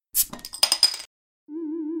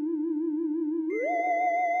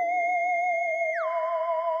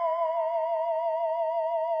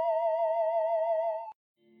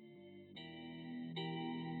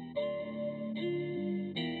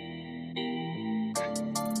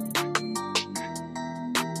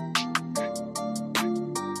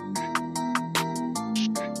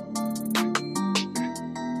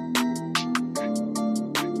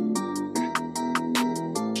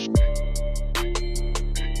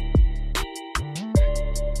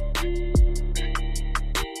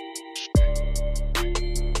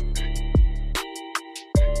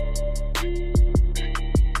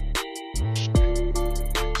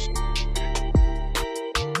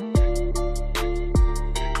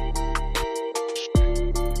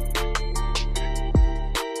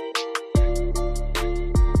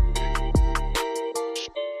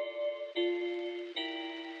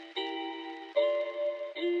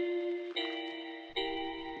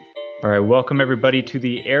All right, welcome everybody to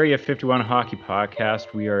the Area 51 Hockey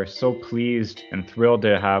Podcast. We are so pleased and thrilled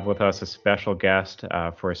to have with us a special guest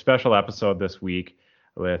for a special episode this week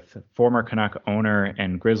with former Canuck owner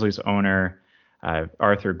and Grizzlies owner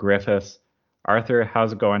Arthur Griffiths. Arthur,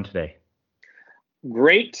 how's it going today?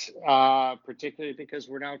 Great, particularly because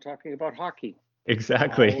we're now talking about hockey.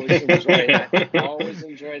 Exactly. Always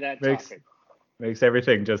enjoy that topic. Makes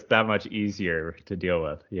everything just that much easier to deal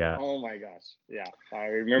with. Yeah. Oh my gosh. Yeah. I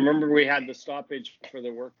remember we had the stoppage for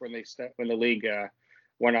the work when the league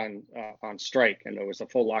went on strike and there was a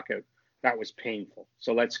full lockout. That was painful.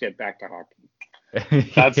 So let's get back to hockey.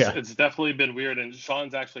 It's definitely been weird. And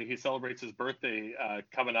Sean's he celebrates his birthday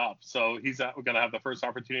coming up. So he's going to have the first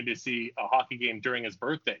opportunity to see a hockey game during his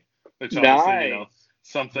birthday, which obviously,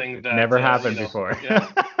 something that never happened before.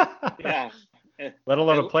 Yeah. Let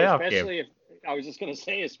alone a playoff game. I was just going to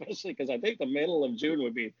say, especially because I think the middle of June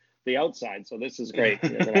would be the outside. So this is great.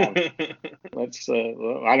 Let's.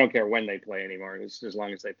 I don't care when they play anymore, as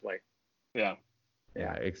long as they play. Yeah.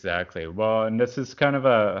 Yeah, exactly. Well, and this is kind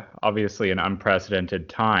of obviously an unprecedented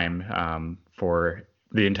time for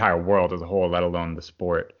the entire world as a whole, let alone the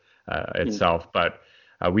sport itself. But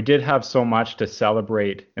we did have so much to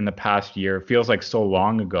celebrate in the past year. It feels like so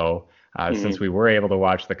long ago since we were able to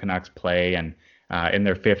watch the Canucks play and in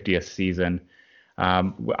their 50th season.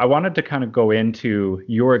 I wanted to kind of go into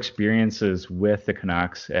your experiences with the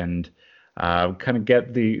Canucks and kind of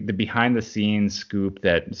get the behind the scenes scoop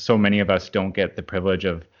that so many of us don't get the privilege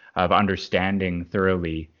of understanding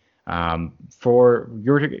thoroughly. For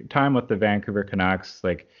your time with the Vancouver Canucks,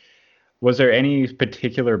 was there any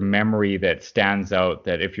particular memory that stands out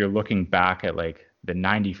that if you're looking back at the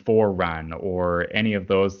 94 run or any of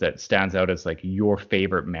those that stands out as your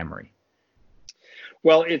favorite memory?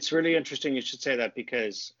 Well, it's really interesting you should say that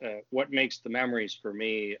because what makes the memories for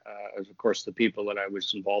me is, of course, the people that I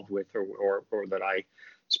was involved with or that I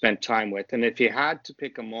spent time with. And if you had to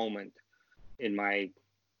pick a moment in my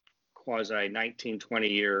quasi 19,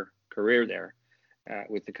 20-year career there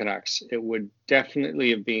with the Canucks, it would definitely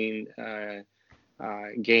have been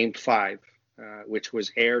Game 5, which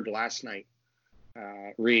was aired last night,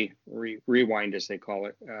 rewind as they call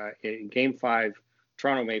it. In Game 5,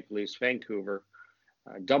 Toronto Maple Leafs, Vancouver,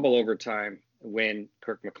 double overtime win,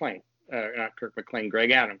 Greg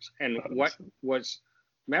Adams. And what was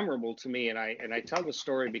memorable to me, and I tell the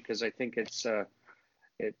story because I think it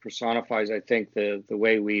personifies, I think, the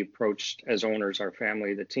way we approached as owners, our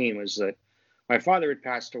family, the team, is that my father had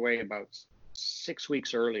passed away about 6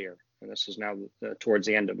 weeks earlier, and this is now towards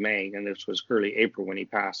the end of May, and this was early April when he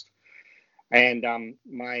passed. And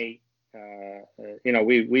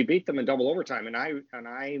we beat them in double overtime, and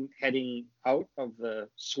I'm heading out of the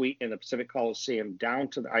suite in the Pacific Coliseum down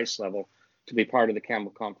to the ice level to be part of the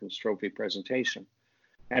Campbell Conference Trophy presentation.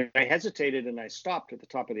 And I hesitated and I stopped at the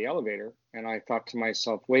top of the elevator, and I thought to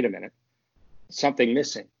myself, wait a minute, something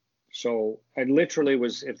missing. So I literally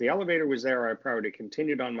was, if the elevator was there, I probably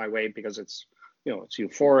continued on my way because it's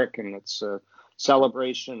euphoric and it's a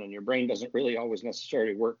celebration, and your brain doesn't really always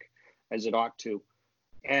necessarily work as it ought to.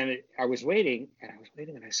 And I was waiting, and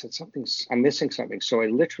I said, I'm missing something. So I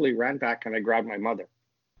literally ran back and I grabbed my mother.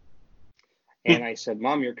 And I said,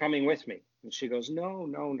 Mom, you're coming with me. And she goes,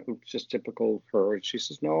 no, just typical her. And she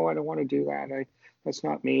says, no, I don't want to do that. That's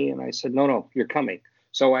not me. And I said, no, you're coming.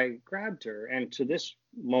 So I grabbed her. And to this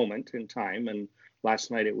moment in time, and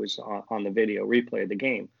last night it was on the video replay of the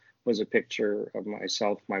game, was a picture of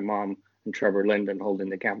myself, my mom, and Trevor Linden holding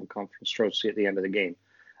the Campbell Conference Trophy at the end of the game.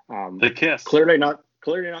 The kiss. Clearly not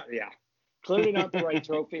the right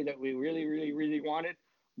trophy that we really, really, really wanted,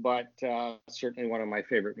 but certainly one of my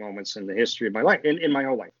favorite moments in the history of my life, in my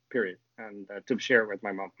whole life, period, and to share it with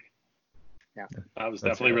my mom. Yeah. That was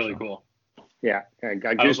definitely really cool. Yeah, I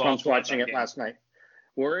got goosebumps watching it last night.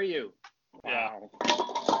 Where are you? Yeah.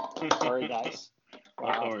 Wow. Sorry, guys.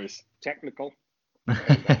 Wow. No worries. Technical.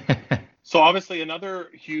 So obviously another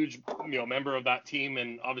huge, member of that team,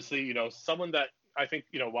 and obviously, someone that I think,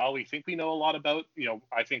 while we think we know a lot about,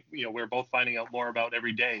 I think, we're both finding out more about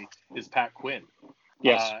every day is Pat Quinn.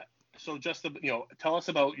 Yes. So just, tell us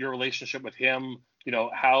about your relationship with him,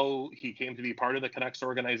 how he came to be part of the Canucks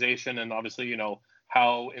organization, and obviously,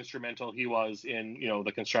 how instrumental he was in,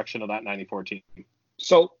 the construction of that 94 team.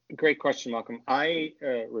 So great question, Malcolm. I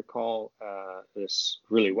recall this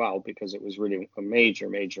really well because it was really a major,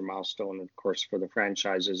 major milestone, of course, for the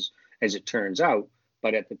franchises, as it turns out.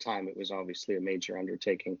 But at the time, it was obviously a major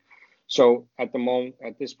undertaking. So at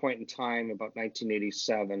this point in time, about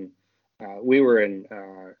 1987, we were in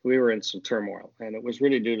some turmoil, and it was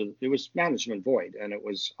really it was management void, and it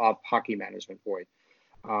was hockey management void.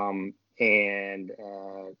 And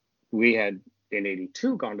we had in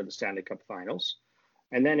 '82 gone to the Stanley Cup Finals,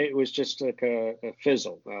 and then it was just like a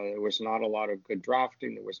fizzle. There was not a lot of good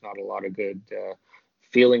drafting. There was not a lot of good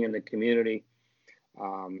feeling in the community,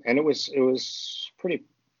 and it was pretty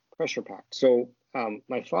pressure packed. So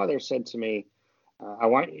my father said to me, I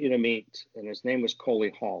want you to meet, and his name was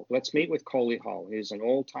Coley Hall. Let's meet with Coley Hall. He's an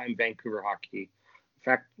old-time Vancouver hockey, in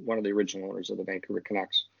fact, one of the original owners of the Vancouver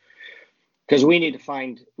Canucks. Because we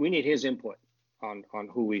need his input on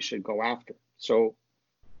who we should go after. So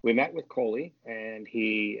we met with Coley, and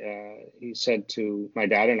he said to my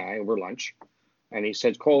dad and I over lunch, and he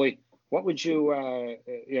said, Coley, what would you,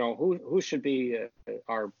 who should be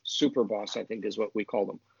our super boss, I think is what we call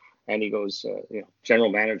them. And he goes,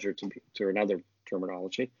 general manager to another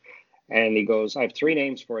terminology. And he goes, I have 3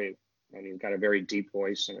 names for you. And he's got a very deep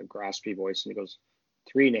voice and a graspy voice. And he goes,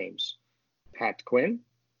 3 names, Pat Quinn,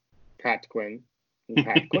 and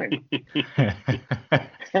Pat Quinn.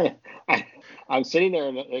 I'm sitting there,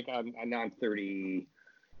 and like now I'm 30.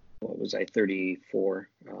 What was I? 34,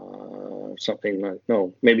 something like,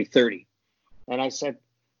 no, maybe 30. And I said,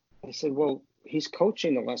 well, he's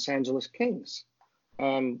coaching the Los Angeles Kings.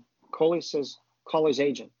 Coley says, call his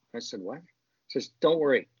agent. I said, what? He says, don't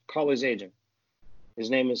worry, call his agent. His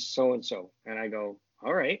name is so-and-so. And I go,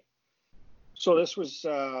 all right. So this was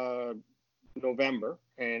November,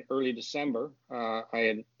 and early December, I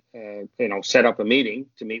had set up a meeting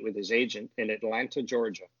to meet with his agent in Atlanta,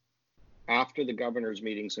 Georgia. After the governor's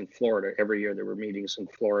meetings in Florida, every year there were meetings in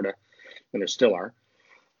Florida, and there still are.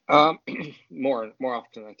 More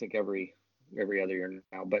often, I think every other year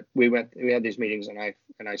now. But we had these meetings, and I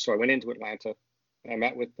went into Atlanta. I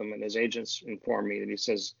met with them, and his agents informed me that he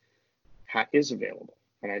says Pat is available.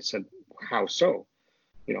 And I said, how so?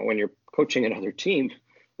 When you're coaching another team,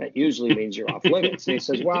 that usually means you're off limits. And he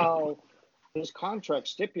says, well, his contract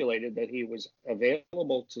stipulated that he was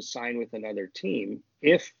available to sign with another team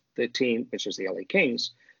if the team, which is the LA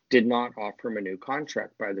Kings, did not offer him a new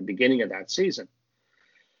contract by the beginning of that season.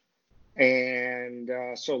 And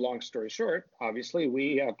so long story short, obviously,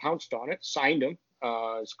 we pounced on it, signed him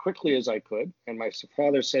as quickly as I could. And my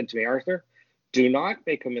father said to me, Arthur, do not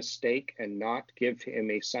make a mistake and not give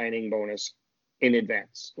him a signing bonus in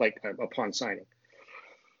advance, like upon signing,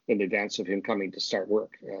 in advance of him coming to start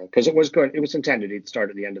work. Because it was good. It was intended he'd start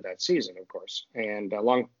at the end of that season, of course. And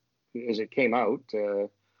long as it came out,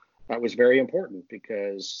 that was very important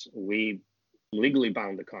because we legally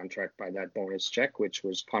bound the contract by that bonus check, which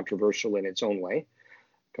was controversial in its own way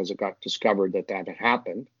because it got discovered that had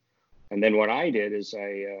happened. And then what I did is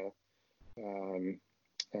I,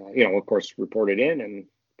 of course, reported in, and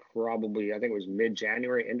probably, I think it was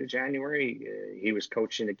mid-January, end of January, he was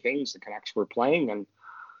coaching the Kings. The Canucks were playing, and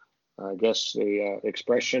I guess the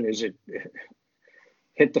expression is it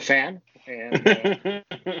hit the fan, and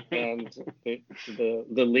the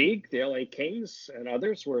league, the LA Kings and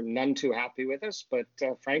others were none too happy with us. But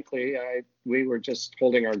frankly, we were just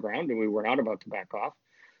holding our ground, and we were not about to back off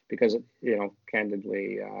because,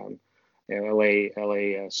 candidly,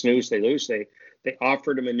 LA snooze, they lose. They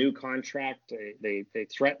offered him a new contract. They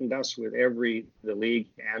threatened us with the league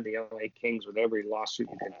and the LA Kings with every lawsuit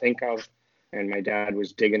you can think of. And my dad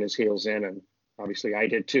was digging his heels in, and obviously I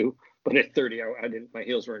did too. But at 30, I didn't. My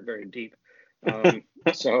heels weren't very deep.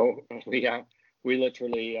 So we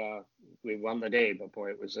literally we won the day, but boy,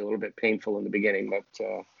 it was a little bit painful in the beginning. But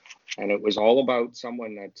and it was all about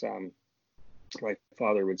someone that my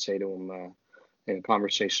father would say to him in a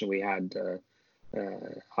conversation we had.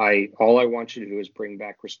 All I want you to do is bring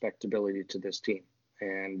back respectability to this team.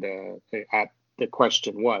 And the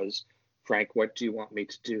question was, Frank, what do you want me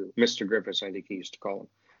to do? Mr. Griffiths, I think he used to call him.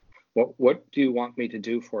 What do you want me to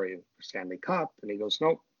do for you? Stanley Cup? And he goes,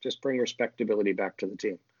 nope, just bring respectability back to the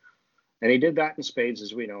team. And he did that in spades,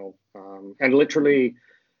 as we know. And literally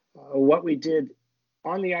what we did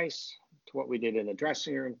on the ice, to what we did in the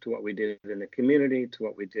dressing room, to what we did in the community, to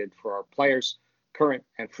what we did for our players, current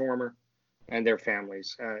and former, and their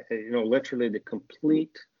families. Literally the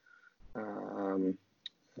complete,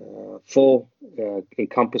 full,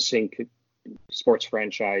 encompassing sports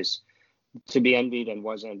franchise to be envied, and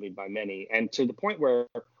was envied by many, and to the point where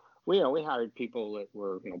we hired people that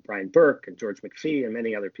were, Brian Burke and George McPhee and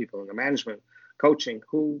many other people in the management coaching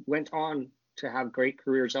who went on to have great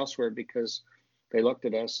careers elsewhere because they looked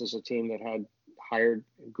at us as a team that had hired,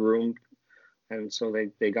 groomed, and so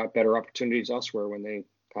they got better opportunities elsewhere when they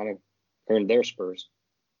kind of earned their spurs.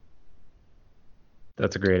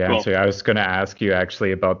 That's a great answer. Cool. I was going to ask you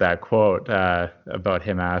actually about that quote about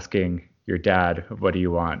him asking your dad, what do you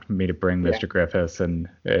want me to bring, Mr. Griffiths? And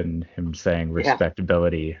him saying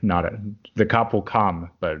respectability, not the cup will come,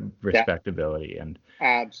 but respectability. And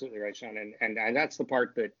absolutely right, Sean. And that's the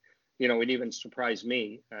part that, it even surprised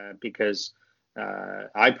me because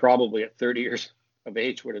I probably at 30 years of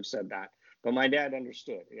age would have said that. But my dad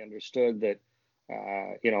understood. He understood that,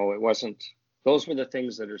 it wasn't, those were the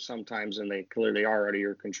things that are sometimes, and they clearly are out of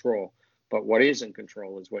your control. But what is in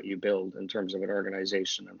control is what you build in terms of an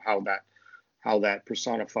organization and how that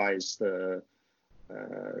personifies the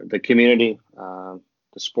community, the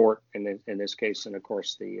sport in this case, and of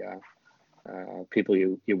course the people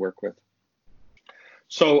you work with.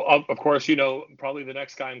 So of course, probably the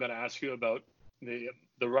next guy I'm going to ask you about, the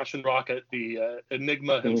Russian Rocket, the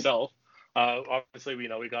Enigma himself. Obviously,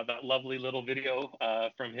 we got that lovely little video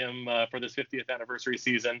from him for this 50th anniversary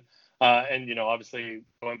season, and obviously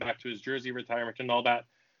going back to his jersey retirement and all that.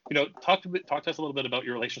 Talk to us a little bit about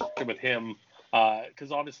your relationship with him,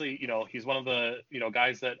 because obviously, he's one of the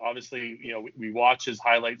guys that obviously we watch his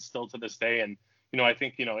highlights still to this day, and I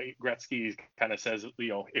think Gretzky kind of says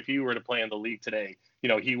if he were to play in the league today,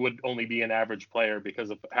 he would only be an average player because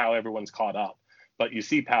of how everyone's caught up. But you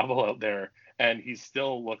see Pavel out there, and he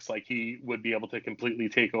still looks like he would be able to completely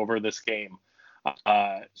take over this game.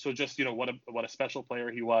 So just, what a special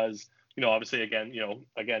player he was. Obviously,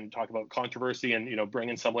 again, talk about controversy and,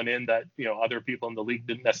 bringing someone in that, other people in the league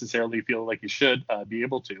didn't necessarily feel like he should be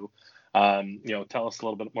able to. Tell us a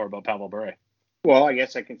little bit more about Pavel Bure. Well, I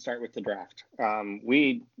guess I can start with the draft.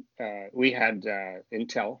 We had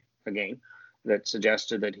intel, again, that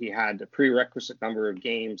suggested that he had a prerequisite number of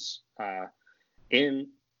games in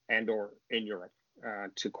and or in Europe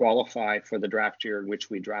to qualify for the draft year in which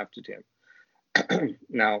we drafted him.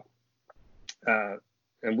 Now,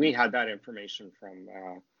 and we had that information from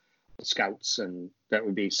scouts, and that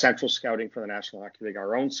would be central scouting for the National Hockey League,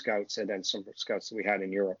 our own scouts, and then some scouts that we had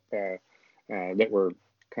in Europe that were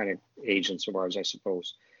kind of agents of ours, I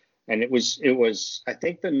suppose. And it was I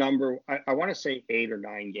think the number, I want to say 8 or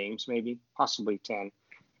 9 games, maybe, possibly 10.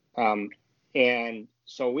 And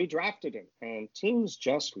so we drafted him, and teams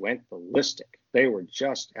just went ballistic. They were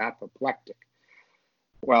just apoplectic.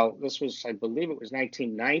 Well, this was, I believe it was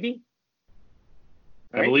 1990.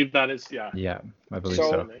 Right? I believe that is, Yeah, I believe so.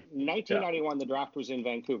 1991, the draft was in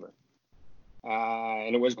Vancouver.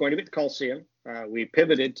 And it was going to be at the Coliseum. We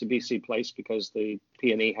pivoted to BC Place because the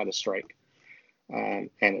PNE had a strike.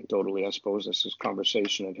 Anecdotally, I suppose this is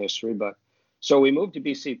conversation and history, but so we moved to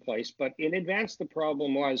BC Place. But in advance, the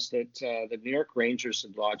problem was that the New York Rangers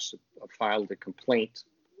had filed a complaint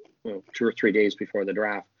 2 or 3 days before the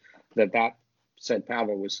draft that said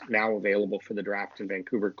Pavel was now available for the draft in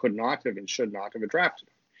Vancouver, could not have and should not have drafted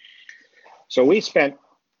him. So we spent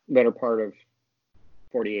the better part of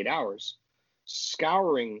 48 hours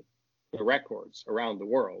scouring the records around the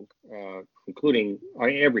world, including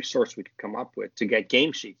every source we could come up with, to get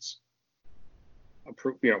game sheets,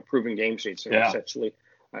 proving game sheets. And essentially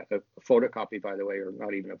a photocopy, by the way, or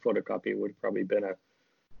not even a photocopy, it would have probably been a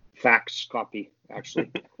fax copy,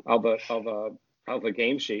 actually, of a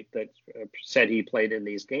game sheet that said he played in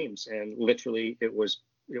these games. And literally it was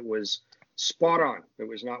spot on. There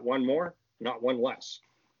was not one more, not one less.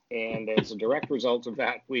 And as a direct result of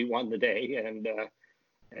that, we won the day, and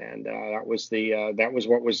that was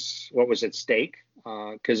what was at stake.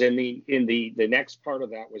 Because in the next part of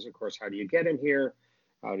that was, of course, how do you get him here?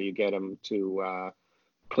 How do you get him to?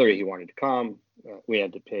 Clearly, he wanted to come. We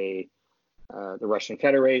had to pay the Russian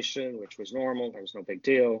Federation, which was normal. That was no big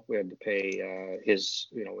deal. We had to pay his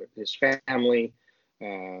family,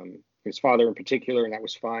 his father in particular, and that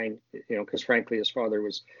was fine. Because frankly, his father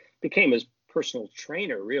became his personal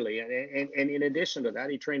trainer, really, and in addition to that,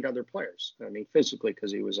 he trained other players. I mean, physically,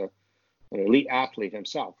 because he was an elite athlete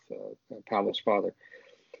himself, Pavel's father.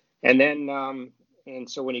 And then, and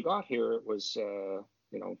so when he got here, it was,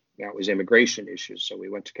 that was immigration issues. So we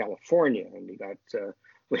went to California, and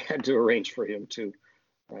we had to arrange for him to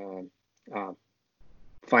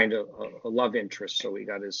find a love interest. So we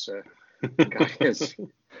got his,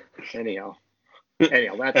 anyhow,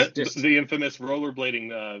 that's just the infamous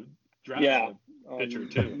rollerblading draft pitcher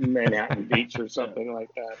too. Manhattan Beach or something like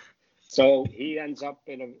that. So he ends up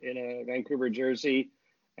in a Vancouver jersey.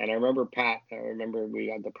 And I remember we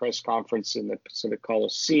had the press conference in the Pacific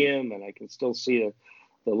Coliseum, and I can still see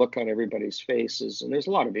the look on everybody's faces. And there's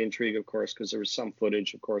a lot of intrigue, of course, because there was some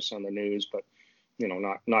footage, of course, on the news, but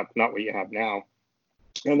not what you have now.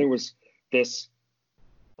 And there was this,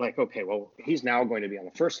 like, okay, well, he's now going to be on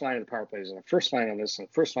the first line of the power plays, and the first line on this, and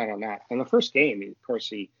the first line on that. And the first game, it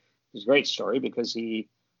was a great story because he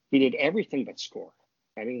did everything but score.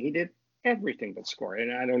 I mean, he did everything but score.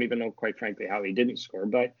 And I don't even know, quite frankly, how he didn't score.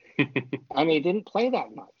 But, I mean, he didn't play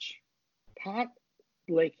that much. Pat,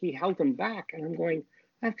 like, he held him back. And I'm going,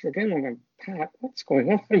 after the game, I'm going, Pat, what's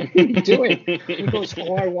going on? What are you doing? He goes,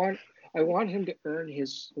 oh, I want him to earn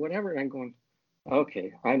his whatever. And I'm going,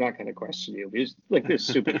 okay, I'm not going to question you. It's like, this is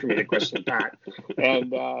stupid for me to question Pat.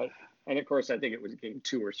 And of course, I think it was game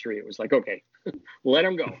 2 or 3. It was like, okay, let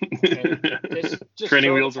him go. And just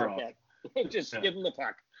training wheels are off. Just give him the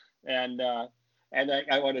puck. And I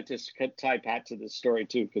want to just tie Pat to this story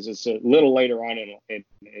too, because it's a little later on in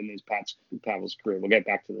his Pavel's career. We'll get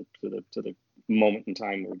back to the moment in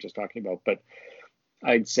time we were just talking about. But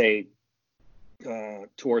I'd say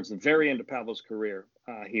towards the very end of Pavel's career,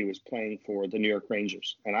 he was playing for the New York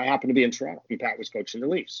Rangers, and I happened to be in Toronto, and Pat was coaching the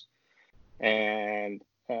Leafs. And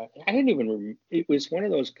I didn't even. It was one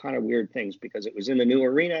of those kind of weird things because it was in the new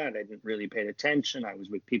arena, and I didn't really pay attention. I was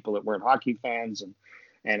with people that weren't hockey fans,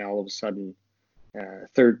 and all of a sudden,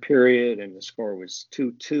 third period, and the score was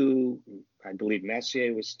 2-2. I believe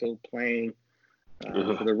Messier was still playing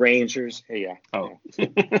for the Rangers. Yeah. Oh.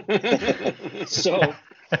 Yeah. So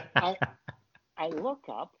I look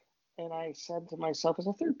up and I said to myself, it's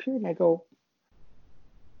a third period, and I go,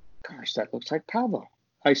 gosh, that looks like Pavel.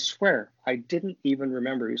 I swear, I didn't even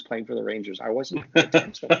remember he was playing for the Rangers. I wasn't paying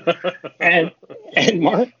attention. and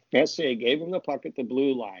Mark Messier gave him the puck at the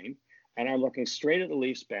blue line, and I'm looking straight at the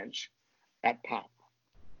Leafs bench at Pat.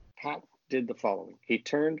 Pat did the following. He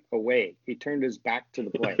turned away. He turned his back to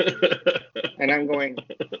the play. And I'm going,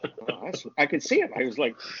 oh, I could see it. I was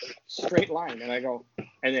like, straight line. And I go,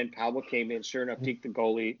 and then Pavel came in, sure enough, peeked the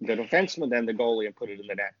goalie, the defenseman, then the goalie, and put it in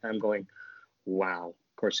the net. And I'm going, wow.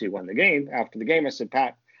 Of course, he won the game. After the game, I said,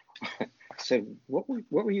 Pat, I said, what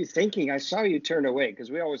were you thinking? I saw you turn away,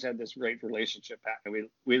 because we always had this great relationship, Pat, and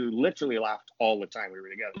we literally laughed all the time we were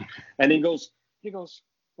together. And he goes,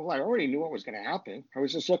 well, I already knew what was going to happen. I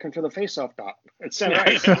was just looking for the face-off dot. It said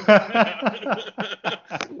right.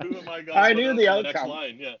 I knew the outcome.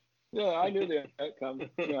 Yeah, I knew the outcome.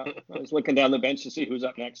 Yeah, I was looking down the bench to see who's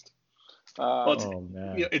up next.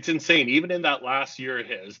 It's insane. Even in that llast year of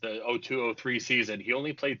his, the 02-03 season, he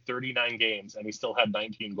only played 39 games and he still had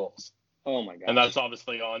 19 goals. Oh my god! And that's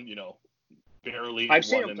obviously on, barely. I've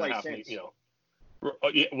seen him play since.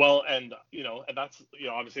 Well, and that's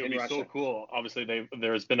obviously it'd be so cool. Obviously,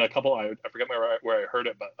 there's been a couple. I forget where I heard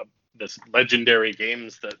it, but this legendary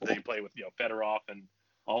games that they play with Fedorov and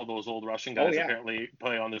all those old Russian guys apparently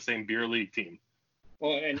play on the same beer league team.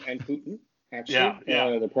 Well, and Putin.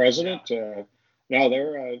 Actually, the president. Yeah. Now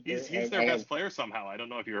they're he's their best player somehow. I don't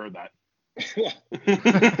know if you heard that.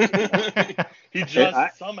 He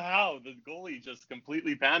just somehow the goalie just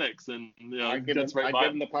completely panics and I give him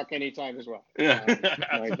the puck anytime as well. Yeah,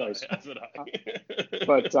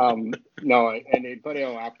 but no, and but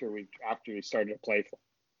after he started to play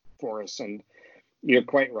for us, and you're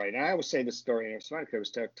quite right. And I always say this story, and it's funny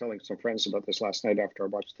because I was telling some friends about this last night after I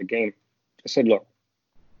watched the game. I said, look.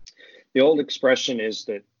 The old expression is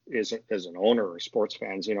that as an owner or sports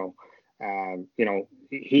fans, he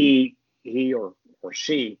or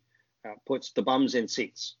she puts the bums in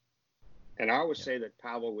seats. And I always say that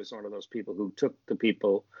Pavel was one of those people who took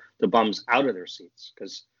the bums out of their seats,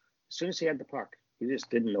 because as soon as he had the puck, he just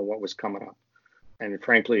didn't know what was coming up. And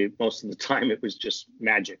frankly, most of the time it was just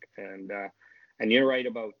magic. And you're right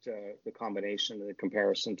about the combination, the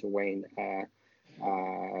comparison to Wayne.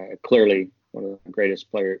 Clearly, one of the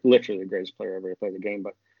greatest players, literally the greatest player ever to play the game.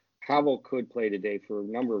 But Pavel could play today for a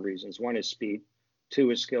number of reasons. One is speed, 2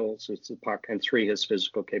 his skills with the puck, and 3 his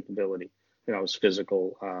physical capability, his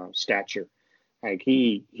physical stature. Like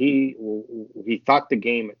he thought the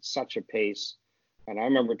game at such a pace. And I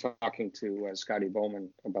remember talking to Scotty Bowman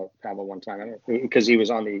about Pavel one time, because he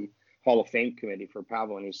was on the Hall of Fame committee for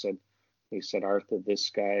Pavel, and he said, Arthur, this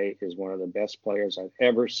guy is one of the best players I've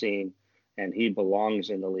ever seen. And he belongs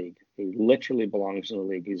in the league. He literally belongs in the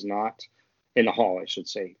league. He's not in the hall, I should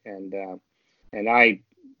say. And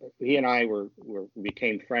he and I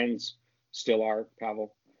became friends, still are,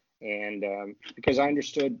 Pavel. And because I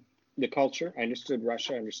understood the culture, I understood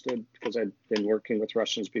Russia, because I'd been working with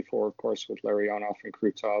Russians before, of course, with Larionov and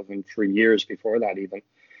Krutov, and for years before that even.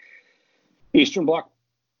 Eastern Bloc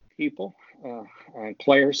people and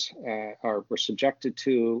players were subjected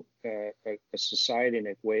to a society and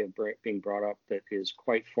a way of being brought up that is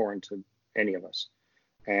quite foreign to any of us.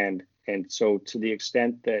 And so to the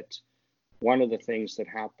extent that one of the things that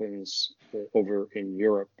happens over in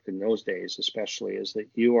Europe in those days, especially, is that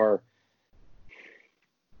you have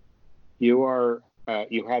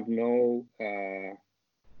no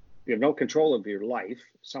control of your life.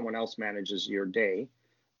 Someone else manages your day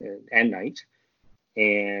and night.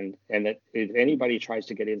 and that if anybody tries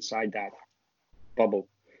to get inside that bubble,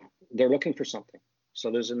 they're looking for something. So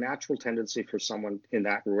there's a natural tendency for someone in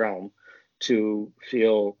that realm to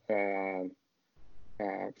feel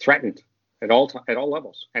threatened at all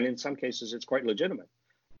levels, and in some cases it's quite legitimate,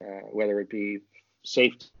 whether it be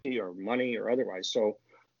safety or money or otherwise. So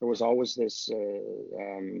there was always this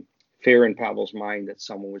fear in Pavel's mind that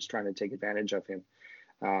someone was trying to take advantage of him.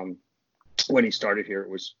 When he started here, it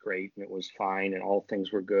was great and it was fine and all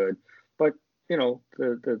things were good, but you know,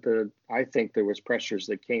 I think there was pressures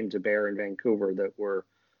that came to bear in Vancouver that were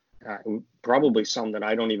probably some that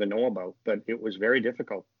I don't even know about, but it was very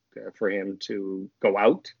difficult for him to go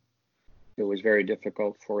out. It was very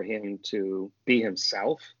difficult for him to be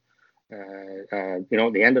himself. You know,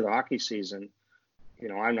 at the end of the hockey season, you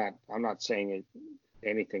know, I'm not saying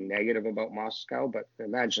anything negative about Moscow, but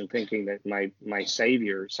imagine thinking that my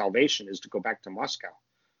salvation is to go back to Moscow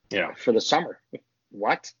for the summer.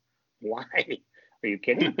 What? Why? Are you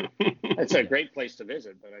kidding? It's a great place to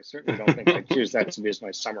visit, but I certainly don't think I'd choose that to be as my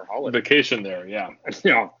summer holiday. Vacation there, yeah.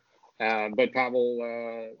 You know, but Pavel,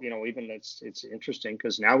 you know, even it's interesting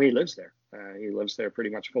because now he lives there. He lives there pretty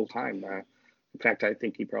much full time. In fact, I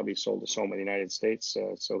think he probably sold his home in the United States.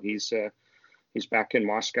 So he's back in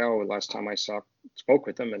Moscow. Last time I spoke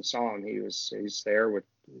with him and saw him, he's there with,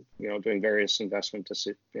 you know, doing various investment,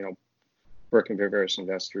 you know, working for various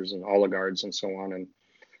investors and oligarchs and so on, and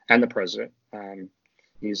the president.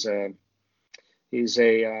 He's an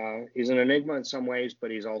enigma in some ways,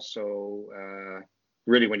 but he's also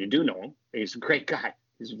really, when you do know him, he's a great guy.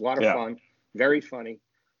 He's a lot of fun, very funny.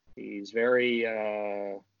 He's very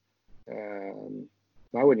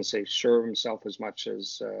I wouldn't say sure of himself as much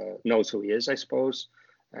as knows who he is, I suppose.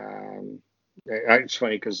 It's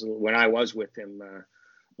funny because when I was with him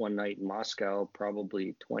one night in Moscow,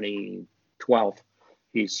 probably 2012,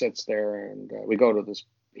 he sits there and we go to this.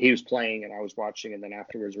 He was playing and I was watching, and then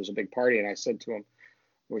afterwards there was a big party. And I said to him,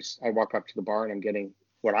 I walk up to the bar and I'm getting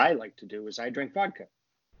what I like to do is I drink vodka.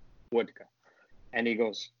 And he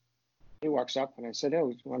walks up and I said, "Oh,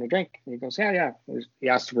 you want a drink?" And he goes, "Yeah." He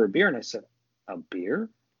asked for a beer and I said, "A beer?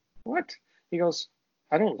 What?" He goes,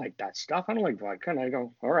 "I don't like that stuff. I don't like vodka." And I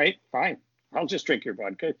go, "All right, fine. I'll just drink your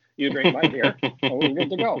vodka. You drink my beer. And we're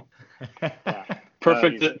good to go."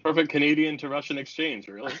 Perfect Canadian to Russian exchange,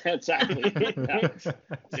 really. Exactly. That's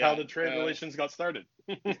how the trade relations got started.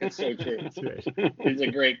 It's so true. He's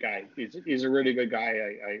a great guy. He's a really good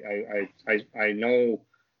guy. I know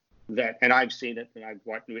that, and I've seen it, and I've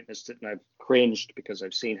witnessed it, and I've cringed because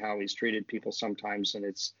I've seen how he's treated people sometimes, and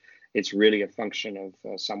it's really a function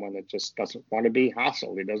of someone that just doesn't want to be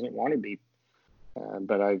hassled. He doesn't want to be.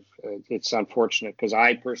 But it's unfortunate because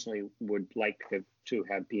I personally would like to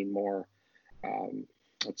have been more.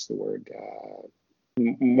 What's the word?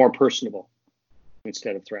 More personable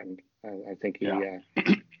instead of threatened. I think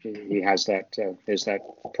he has that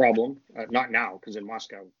problem. Not now, because in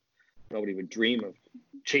Moscow, nobody would dream of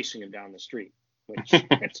chasing him down the street, which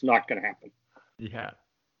it's not going to happen. Yeah.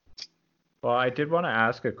 Well, I did want to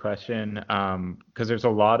ask a question because there's a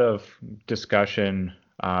lot of discussion,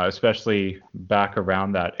 especially back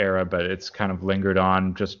around that era, but it's kind of lingered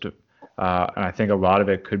on just. And I think a lot of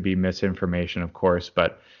it could be misinformation, of course,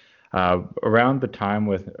 but around the time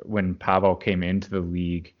when Pavel came into the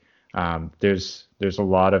league, there's a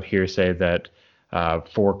lot of hearsay that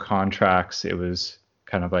for contracts, it was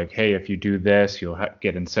kind of like, hey, if you do this, you'll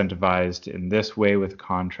get incentivized in this way with a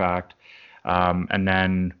contract. And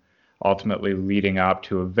then ultimately leading up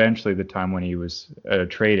to eventually the time when he was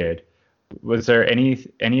traded. Was there any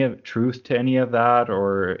truth to any of that,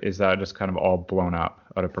 or is that just kind of all blown up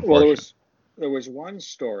out of proportion? Well, there was one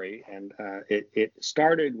story, and it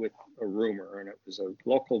started with a rumor, and it was a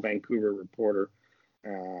local Vancouver reporter.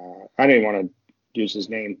 I didn't want to use his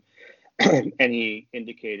name, and he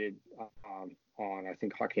indicated on I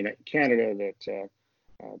think Hockey Night in Canada that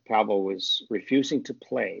Pavel was refusing to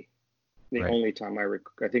play. The only time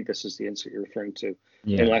I think this is the incident you're referring to,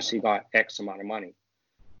 unless he got X amount of money.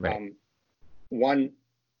 Right. One,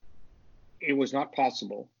 it was not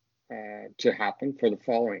possible to happen for the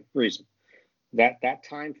following reason. That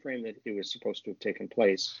time frame that it was supposed to have taken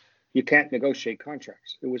place, you can't negotiate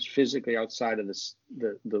contracts. It was physically outside of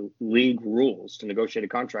the league rules to negotiate a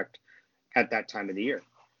contract at that time of the year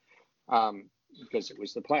because it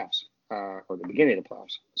was the playoffs or the beginning of the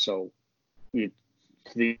playoffs. So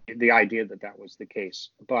the idea that was the case,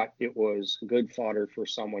 but it was good fodder for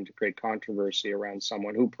someone to create controversy around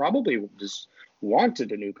someone who probably just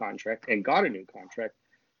wanted a new contract and got a new contract,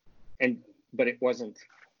 but it wasn't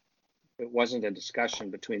a discussion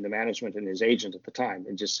between the management and his agent at the time.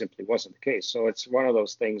 It just simply wasn't the case. So it's one of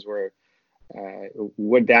those things where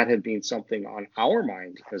would that have been something on our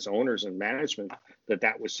mind as owners and management,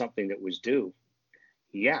 that was something that was due?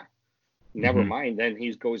 Yeah. Never mind. Then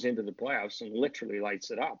he goes into the playoffs and literally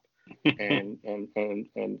lights it up, and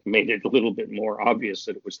made it a little bit more obvious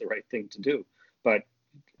that it was the right thing to do. But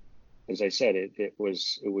as I said, it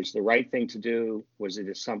was the right thing to do. Was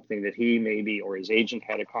it something that he maybe or his agent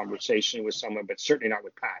had a conversation with someone, but certainly not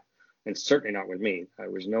with Pat, and certainly not with me. There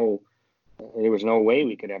was no way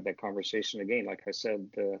we could have that conversation again. Like I said,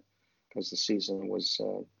 because the season was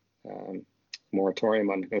moratorium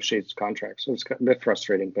on negotiated contracts, so it's a bit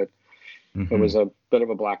frustrating, but it was a bit of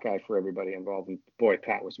a black eye for everybody involved. And boy,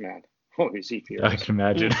 Pat was mad. Oh, is he furious? I can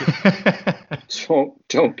imagine.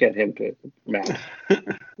 Don't get him to mad.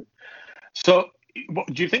 So,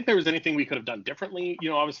 do you think there was anything we could have done differently?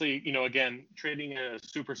 Obviously, again, trading a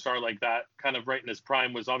superstar like that, kind of right in his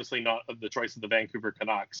prime, was obviously not the choice of the Vancouver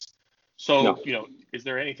Canucks. So, no. Is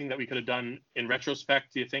there anything that we could have done in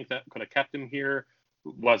retrospect, do you think, that could have kept him here?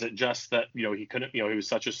 Was it just that, he couldn't, he was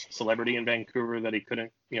such a celebrity in Vancouver that he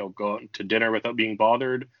couldn't, go out to dinner without being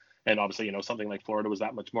bothered? And obviously, something like Florida was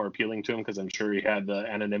that much more appealing to him because I'm sure he had the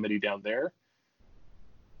anonymity down there.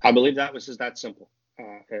 I believe that was just that simple.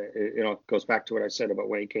 It goes back to what I said about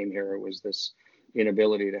when he came here. It was this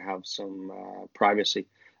inability to have some privacy.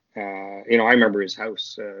 I remember his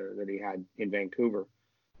house that he had in Vancouver,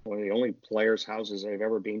 one of the only players' houses I've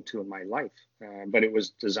ever been to in my life. But it was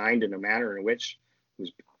designed in a manner in which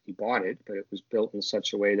he bought it, but it was built in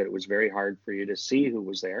such a way that it was very hard for you to see who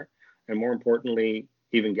was there, and more importantly,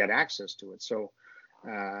 even get access to it. So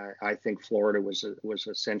I think Florida was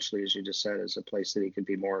essentially, as you just said, as a place that he could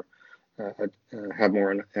be more have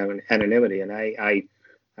more anonymity.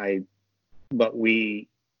 And but we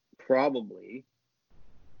probably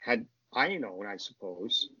had, I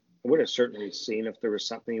suppose, I would have certainly seen if there was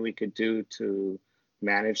something we could do to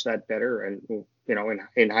manage that better. And,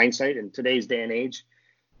 in hindsight, in today's day and age,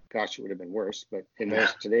 gosh, it would have been worse. But in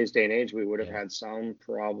today's day and age, we would have had some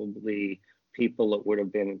probably people that would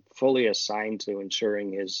have been fully assigned to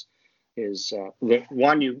ensuring his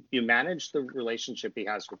one, you manage the relationship he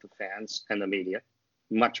has with the fans and the media,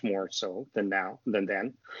 much more so than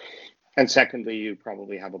then. And secondly, you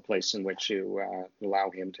probably have a place in which you allow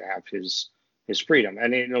him to have his freedom.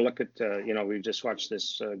 And look at we just watched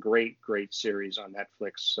this great series on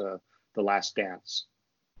Netflix, The Last Dance.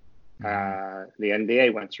 The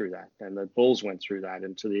NBA went through that, and the Bulls went through that,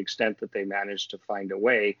 and to the extent that they managed to find a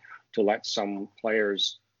way to let some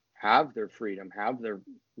players have their freedom, have their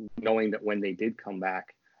knowing that when they did come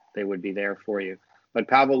back, they would be there for you. But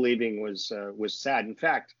Pavel leaving was sad. In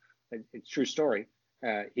fact, it's a true story.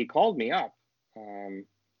 He called me up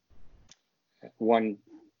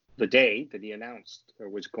the day that he announced or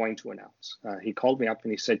was going to announce. He called me up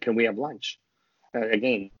and he said, "Can we have lunch?"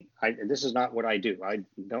 Again, this is not what I do.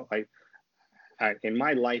 In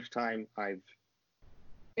my lifetime,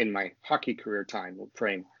 in my hockey career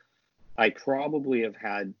frame, I probably have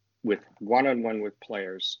had with one-on-one with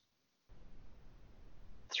players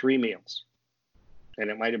 3 meals,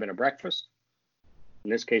 and it might have been a breakfast.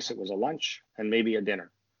 In this case, it was a lunch and maybe a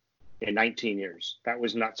dinner. In 19 years, that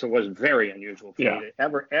was not so. It was very unusual for me to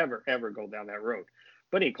ever go down that road.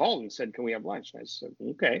 But he called and said, "Can we have lunch?" And I said,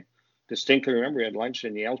 "Okay." Distinctly remember he had lunch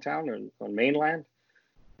in Yaletown or on mainland,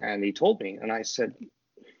 and he told me, and I said,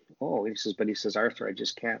 "Oh," he says, "Arthur, I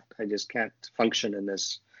just can't function in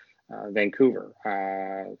this Vancouver.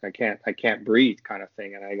 I can't breathe," kind of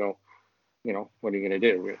thing. And I go, what are you going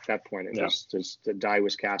to do? At that point, the die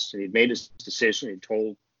was cast, and he'd made his decision. He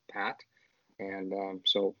told Pat, and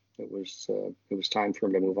so it was time for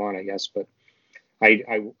him to move on, I guess. But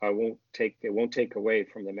it won't take away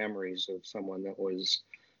from the memories of someone that was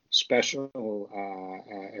special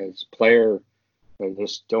as a player. They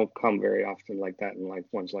just don't come very often like that in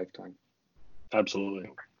one's lifetime. Absolutely.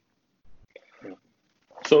 Yeah.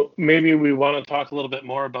 So maybe we want to talk a little bit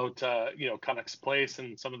more about Canucks Place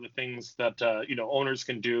and some of the things that owners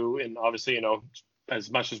can do, and obviously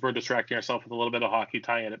as much as we're distracting ourselves with a little bit of hockey,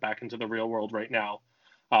 tying it back into the real world right now,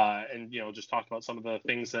 and just talk about some of the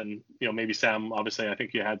things. And maybe Sam, obviously I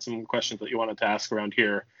think you had some questions that you wanted to ask around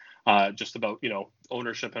here, just about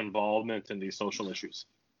ownership involvement in these social issues.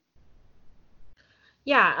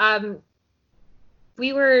 Yeah,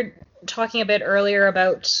 we were talking a bit earlier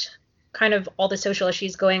about kind of all the social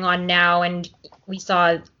issues going on now, and we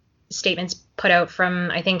saw statements put out from,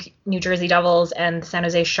 I think, New Jersey Devils and San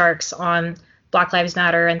Jose Sharks on Black Lives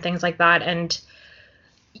Matter and things like that. And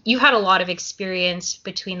you had a lot of experience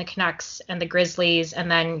between the Canucks and the Grizzlies, and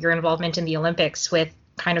then your involvement in the Olympics with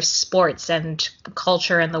kind of sports and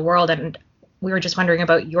culture in the world. And we were just wondering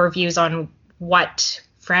about your views on what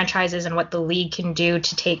franchises and what the league can do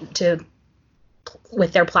to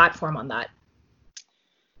with their platform on that?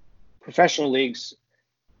 Professional leagues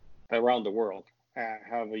around the world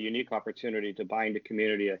have a unique opportunity to bind a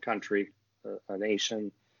community, a country, a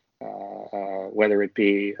nation, whether it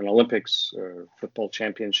be an Olympics or football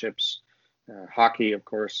championships, hockey, of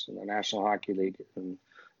course, in the National Hockey League. And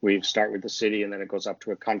we start with the city and then it goes up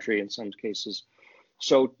to a country in some cases.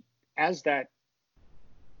 So as that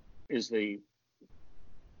is the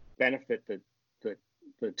benefit that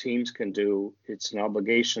the teams can do, it's an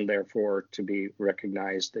obligation, therefore, to be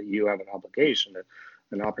recognized that you have an obligation,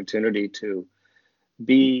 an opportunity to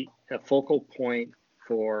be a focal point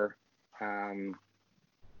for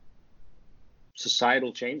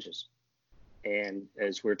societal changes. And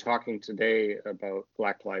as we're talking today about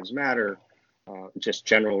Black Lives Matter, just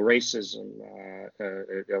general racism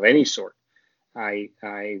of any sort, I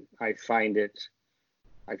find it,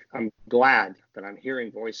 I'm glad that I'm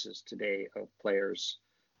hearing voices today of players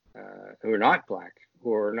who are not Black,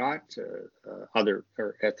 who are not other,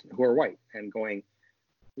 or who are white, and going,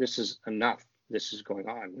 this is enough. This is going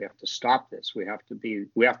on. We have to stop this. We have to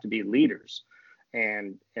be leaders,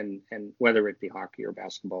 and whether it be hockey or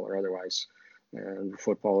basketball or otherwise,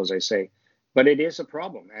 football, as I say. But it is a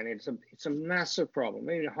problem, and it's a massive problem.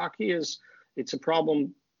 I mean, hockey it's a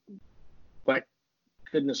problem, but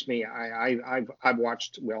goodness me, I've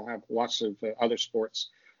watched. We'll have lots of other sports.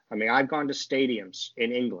 I mean, I've gone to stadiums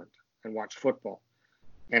in England and watched football,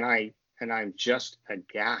 and I'm just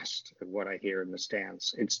aghast at what I hear in the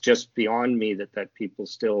stands. It's just beyond me that people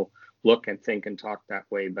still look and think and talk that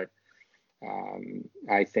way. But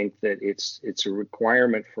I think that it's a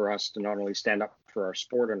requirement for us to not only stand up for our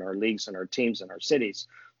sport and our leagues and our teams and our cities,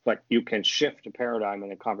 but you can shift a paradigm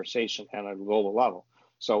in a conversation at a global level.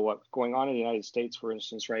 So what's going on in the United States, for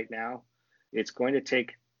instance, right now, it's going to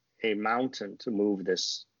take a mountain to move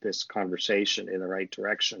this conversation in the right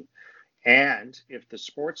direction. And if the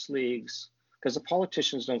sports leagues, because the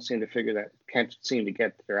politicians can't seem to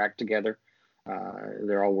get their act together.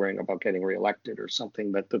 They're all worrying about getting reelected or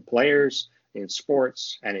something. But the players in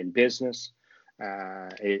sports and in business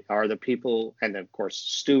are the people, and of course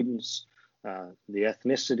students, the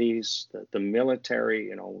ethnicities, the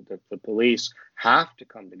military, the police have to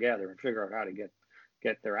come together and figure out how to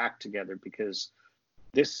get their act together, because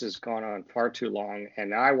this has gone on far too long.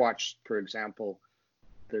 And I watched, for example,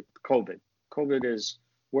 the COVID is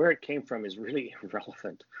where it came from is really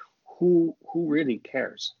irrelevant. Who really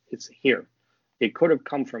cares? It's here. It could have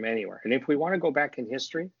come from anywhere. And if we want to go back in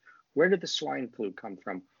history, where did the swine flu come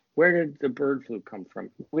from? Where did the bird flu come from?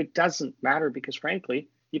 It doesn't matter, because frankly,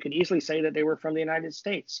 you can easily say that they were from the United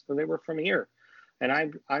States or they were from here. And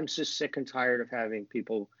I'm just sick and tired of having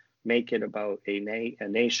people make it about a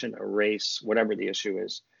nation, a race, whatever the issue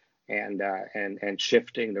is, and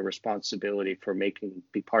shifting the responsibility for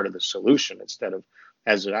be part of the solution instead of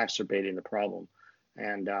as exacerbating the problem.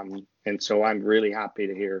 And so I'm really happy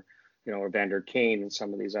to hear, Evander Kane and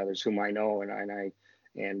some of these others whom I know,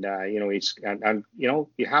 you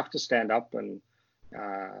have to stand up. And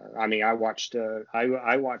I watched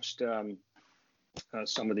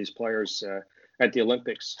some of these players at the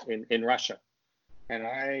Olympics in Russia, and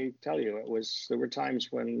I tell you, there were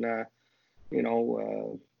times when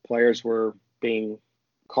players were being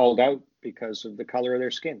called out because of the color of their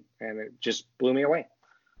skin, and it just blew me away.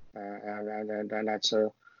 And that's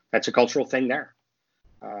a cultural thing there.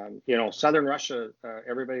 Southern Russia,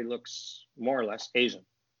 everybody looks more or less Asian,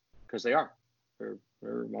 because they are. They're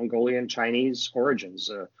Mongolian, Chinese origins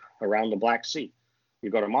around the Black Sea. You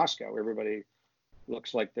go to Moscow, everybody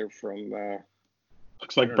looks like they're from.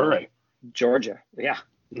 Looks like Bure. Georgia, yeah,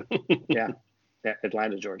 yeah,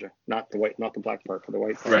 Atlanta, Georgia, not the black part, but the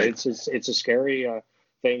white part. Right. It's a scary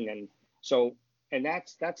thing, and so. And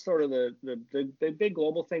that's sort of the big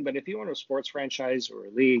global thing. But if you want a sports franchise or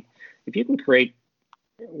a league, if you can create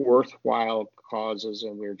worthwhile causes,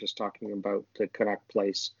 and we were just talking about the Canuck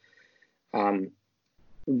Place,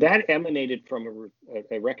 that emanated from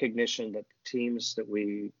a recognition that the teams that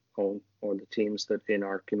we own, or the teams that in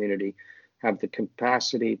our community, have the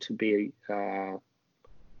capacity to be a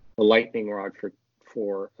lightning rod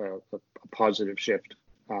for a positive shift.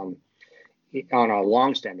 On a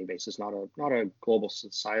long-standing basis, not a global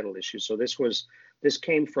societal issue. So this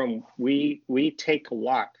came from we take a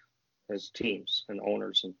lot as teams and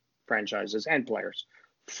owners and franchises and players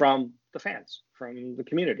from the fans, from the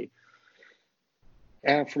community,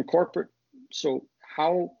 and from corporate. So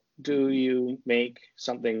how do you make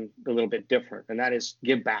something a little bit different? And that is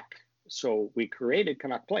give back. So we created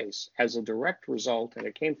Canuck Place as a direct result, and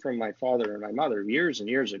it came from my father and my mother years and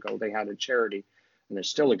years ago. They had a charity, and it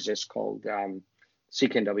still exists, called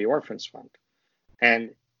CKNW Orphans Fund.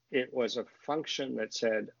 And it was a function that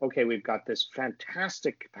said, okay, we've got this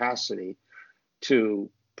fantastic capacity to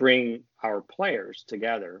bring our players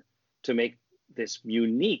together to make this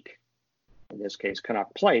unique, in this case,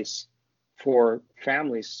 Canuck Place, for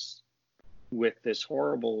families with this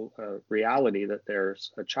horrible reality that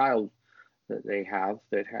there's a child that they have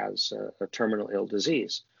that has a terminal ill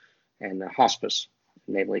disease, and the hospice,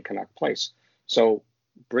 namely Canuck Place. So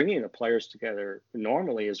bringing the players together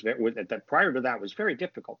normally is prior to that was very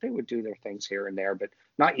difficult. They would do their things here and there, but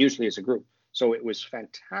not usually as a group. So it was a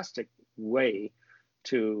fantastic way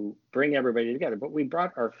to bring everybody together. But we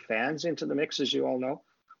brought our fans into the mix, as you all know.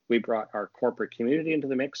 We brought our corporate community into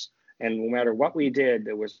the mix. And no matter what we did,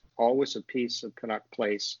 there was always a piece of Canuck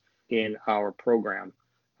Place in our program.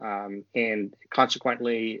 And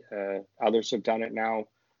consequently, others have done it now,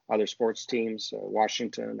 other sports teams,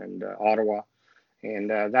 Washington and Ottawa. And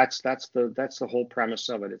that's the whole premise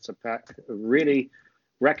of it. It's a really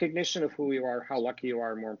recognition of who you are, how lucky you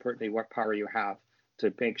are, more importantly, what power you have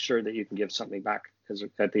to make sure that you can give something back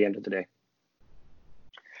at the end of the day.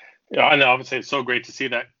 Yeah, and obviously it's so great to see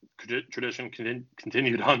that tradition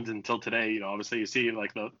continued on until today. Obviously you see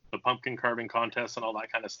like the pumpkin carving contest and all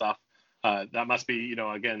that kind of stuff. That must be,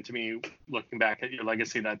 again, to me, looking back at your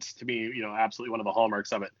legacy, that's to me, absolutely one of the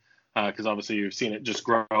hallmarks of it. Because obviously you've seen it just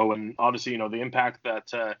grow, and obviously the impact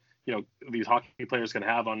that these hockey players can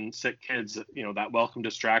have on sick kids. That welcome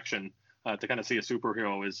distraction to kind of see a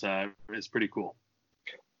superhero is pretty cool.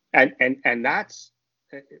 And that's,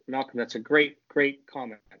 Malcolm, that's a great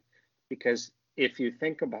comment, because if you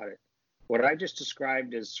think about it, what I just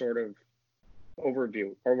described is sort of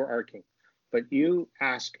overarching. But you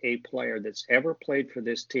ask a player that's ever played for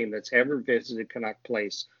this team, that's ever visited Canuck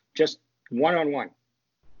Place, just one-on-one,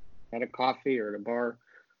 at a coffee or at a bar,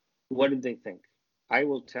 what did they think? I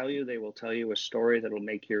will tell you, they will tell you a story that will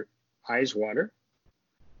make your eyes water,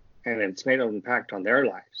 and it's made an impact on their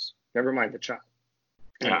lives. Never mind the child.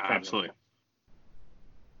 Yeah, absolutely.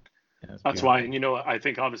 That's why, and I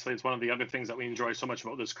think obviously it's one of the other things that we enjoy so much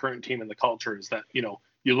about this current team and the culture is that,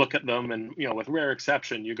 you look at them and, with rare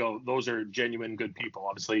exception, you go, those are genuine good people.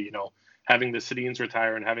 Obviously, having the Sedins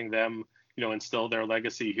retire and having them, instill their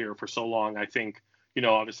legacy here for so long, I think,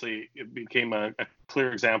 obviously it became a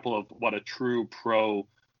clear example of what a true pro,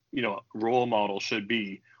 role model should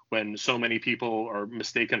be, when so many people are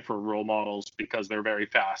mistaken for role models because they're very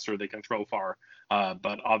fast or they can throw far,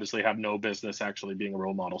 but obviously have no business actually being a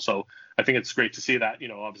role model. So I think it's great to see that,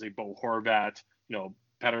 obviously Bo Horvat,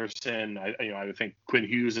 Pettersson, I would think Quinn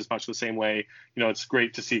Hughes is much the same way. It's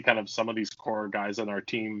great to see kind of some of these core guys on our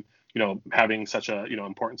team, having such a,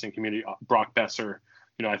 importance in community. Brock Besser,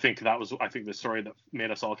 I think the story that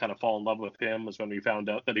made us all kind of fall in love with him was when we found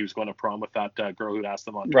out that he was going to prom with that girl who'd asked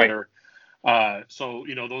him on Twitter. Right. So,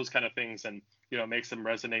 those kind of things, and, makes them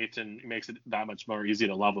resonate and makes it that much more easy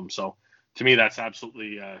to love them. So to me, that's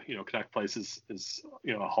absolutely, Canuck Place is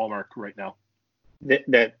a hallmark right now.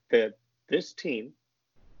 This team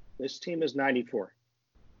is 94.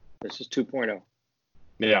 This is 2.0.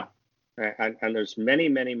 Yeah. And there's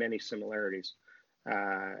many similarities.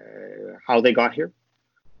 How they got here,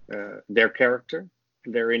 their character,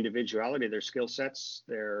 their individuality, their skill sets,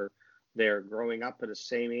 they're growing up at the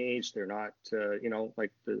same age. They're not,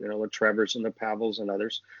 like the Trevors and the Pavels and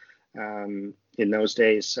others in those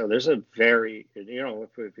days. So there's a very,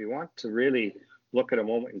 if you want to really look at a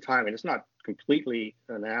moment in time, and it's not completely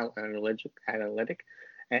analytic.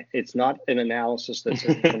 It's not an analysis that's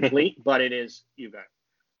complete, but it is.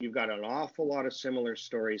 You've got an awful lot of similar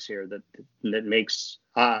stories here that makes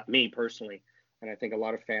me personally, and I think a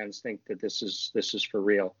lot of fans think that this is for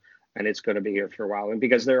real, and it's going to be here for a while. And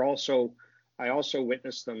because I also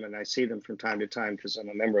witness them, and I see them from time to time because I'm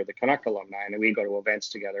a member of the Canuck alumni, and we go to events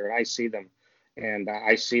together, and I see them, and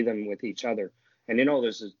I see them with each other. And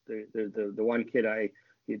there's the one kid I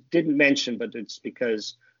didn't mention, but it's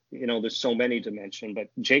because there's so many to mention. But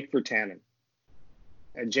Jake Virtanen.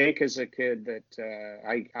 And Jake is a kid that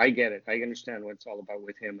I get it. I understand what it's all about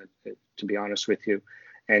with him, to be honest with you.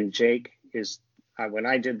 And Jake is, when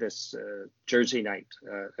I did this Jersey night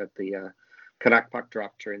at the Canuck Puck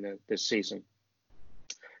Drop during this season,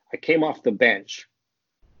 I came off the bench,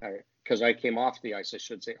 because I came off the ice, I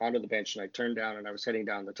should say, onto the bench, and I turned down and I was heading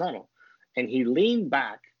down the tunnel. And he leaned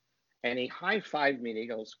back and he high-fived me and he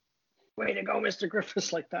goes, "Way to go, Mr.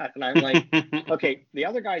 Griffiths," like that. And I'm like, okay, the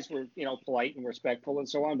other guys were, polite and respectful and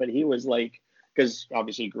so on, but he was like, because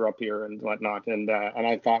obviously he grew up here and whatnot. And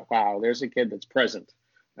I thought, wow, there's a kid that's present,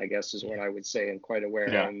 I guess is what I would say, and quite aware.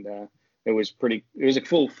 Yeah. And it was a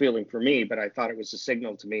cool feeling for me, but I thought it was a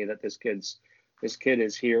signal to me that this kid's this kid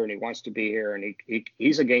is here and he wants to be here, and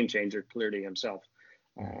he's a game changer clearly himself.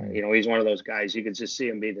 He's one of those guys you could just see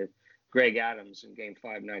him be the Greg Adams in Game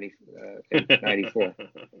 5, 94.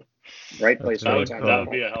 Right place, right time. That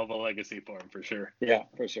would be a hell of a legacy for him, for sure. Yeah,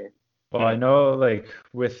 for sure. Well, I know, like,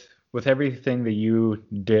 with everything that you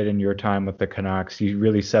did in your time with the Canucks, you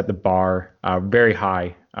really set the bar very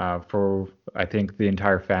high for, I think, the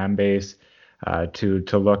entire fan base to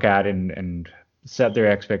look at and set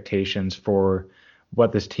their expectations for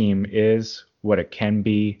what this team is, what it can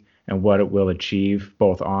be, and what it will achieve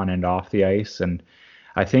both on and off the ice. And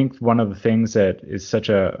I think one of the things that is such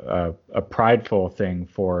a prideful thing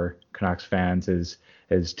for Canucks fans is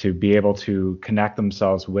to be able to connect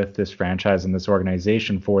themselves with this franchise and this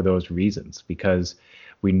organization for those reasons, because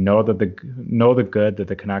we know that the good that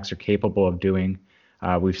the Canucks are capable of doing.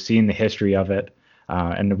 We've seen the history of it,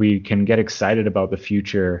 and we can get excited about the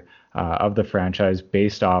future of the franchise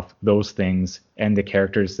based off those things and the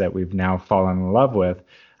characters that we've now fallen in love with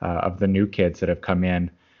of the new kids that have come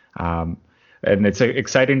in. And it's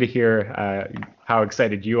exciting to hear how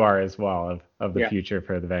excited you are as well of the future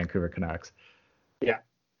for the Vancouver Canucks. Yeah,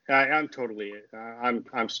 I'm totally.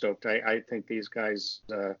 I'm stoked. I think these guys.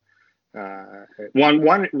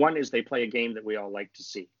 One is they play a game that we all like to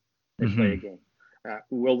see. They play a game.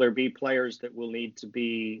 Will there be players that will need to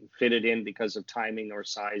be fitted in because of timing or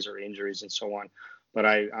size or injuries and so on? But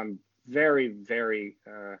I'm very, very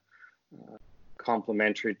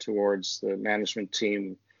complimentary towards the management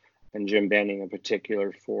team and Jim Benning in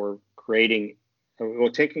particular for taking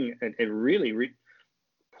a really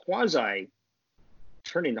quasi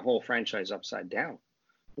turning the whole franchise upside down,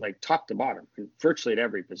 like top to bottom, virtually at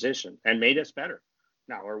every position, and made us better.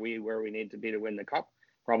 Now, are we where we need to be to win the cup?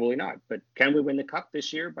 Probably not. But can we win the cup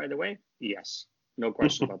this year, by the way? Yes. No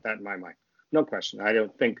question about that in my mind. No question. I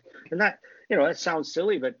don't think, and that sounds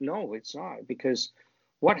silly, but no, it's not. Because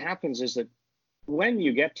what happens is that when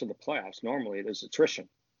you get to the playoffs, normally there's attrition.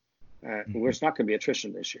 There's not going to be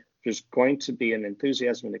attrition this year. There's going to be an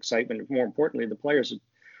enthusiasm and excitement. More importantly, the players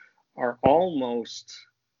are almost,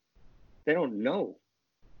 they don't know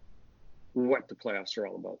what the playoffs are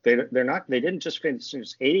all about. They didn't just finish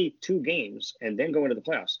 82 games and then go into the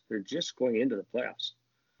playoffs. They're just going into the playoffs.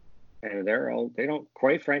 And they don't,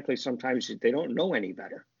 quite frankly, sometimes they don't know any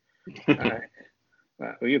better.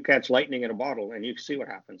 You catch lightning in a bottle and you see what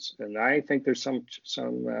happens. And I think there's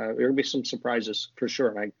there'll be some surprises for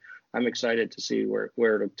sure. And I'm excited to see where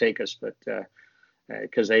it'll take us, but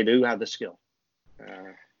because they do have the skill.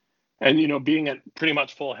 And, being at pretty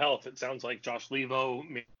much full health, it sounds like Josh Levo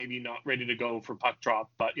maybe not ready to go for puck drop,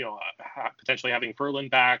 but, potentially having Ferland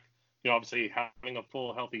back, obviously having a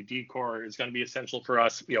full healthy D-core is going to be essential for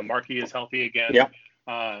us. Markey is healthy again. Yeah.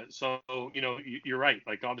 So, you're right.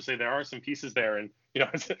 Like, obviously there are some pieces there. And,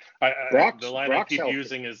 the line I keep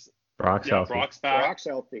using is Brock's healthy. Brock's back. Brock's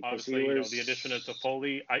healthy. Obviously, the addition of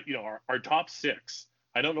Toffoli, our top six,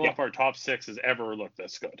 I don't know if our top six has ever looked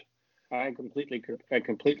this good. I completely agree.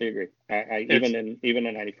 Even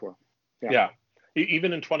in 94. Yeah.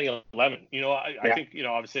 Even in 2011, I think,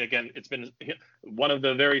 obviously, again, it's been one of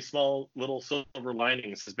the very small little silver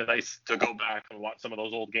linings. Has been nice to go back and watch some of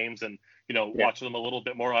those old games and, watch them a little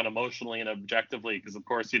bit more unemotionally and objectively, because of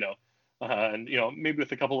course, and, maybe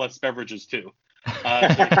with a couple less beverages too, so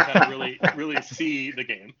you can kind of really see the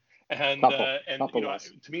game. And,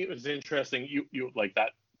 to me, it was interesting. You like that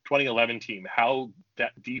 2011 team, how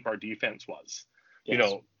that deep our defense was.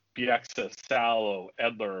 Yes. Bieksa, Salo,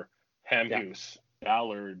 Edler, Hamhuis,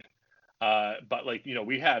 Ballard. But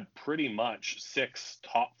we had pretty much 6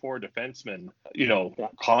 top 4 defensemen,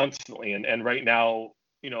 constantly. And right now,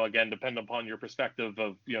 again, depending upon your perspective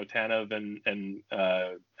of, Tanev and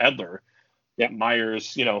Edler,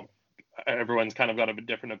 Myers, everyone's kind of got a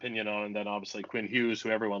different opinion on, and then obviously Quinn Hughes, who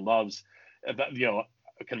everyone loves. But,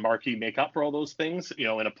 can Markey make up for all those things, in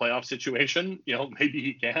a playoff situation? Maybe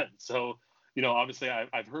he can. So, obviously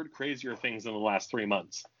I've heard crazier things in the last 3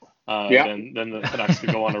 months than the Canucks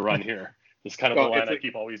could go on a run here. It's kind of the line I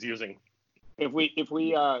keep always using. If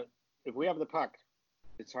we have the puck,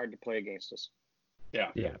 it's hard to play against us.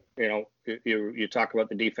 Yeah. You talk about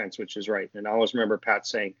the defense, which is right. And I always remember Pat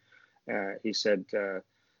saying, he said,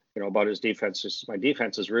 about his defense, my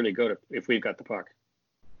defense is really good if we've got the puck.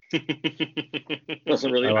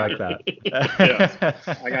 Doesn't really matter. I like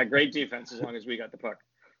that. I got great defense as long as we got the puck.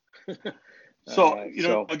 So,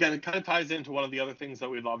 again, it kind of ties into one of the other things that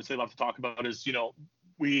we'd obviously love to talk about is,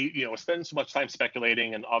 we, spend so much time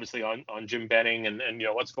speculating and obviously on Jim Benning and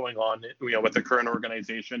what's going on, with the current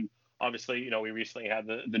organization. Obviously, we recently had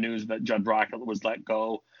the news that Judd Brackett was let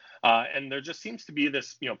go. And there just seems to be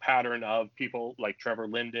this, pattern of people like Trevor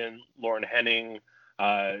Linden, Lauren Henning,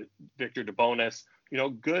 Victor DeBonis,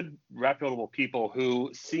 good, reputable people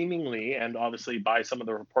who seemingly, and obviously by some of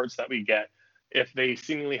the reports that we get, if they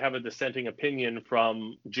seemingly have a dissenting opinion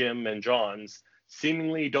from Jim and John's,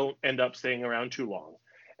 seemingly don't end up staying around too long.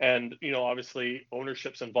 And, obviously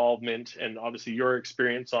ownership's involvement and obviously your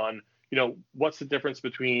experience on, what's the difference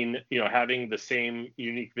between, having the same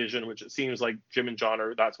unique vision, which it seems like Jim and John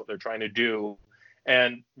that's what they're trying to do,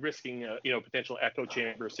 and risking a, potential echo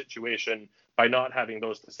chamber situation by not having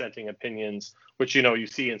those dissenting opinions, which, you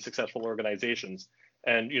see in successful organizations.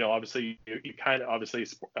 And, obviously you kind of, obviously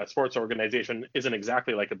a sports organization isn't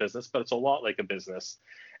exactly like a business, but it's a lot like a business.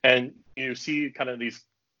 And you see kind of these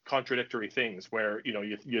contradictory things where,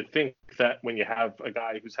 you think that when you have a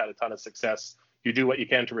guy who's had a ton of success, you do what you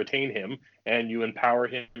can to retain him and you empower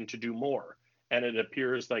him to do more. And it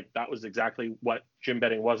appears like that was exactly what Jim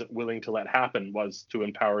Benning wasn't willing to let happen, was to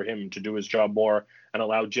empower him to do his job more and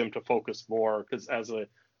allow Jim to focus more. Because as a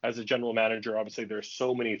general manager, obviously there's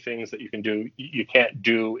so many things that you can do. You can't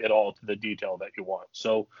do it all to the detail that you want.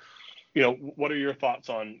 So, what are your thoughts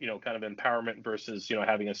on, kind of empowerment versus,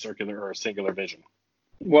 having a circular or a singular vision?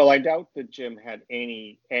 Well, I doubt that Jim had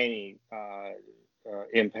any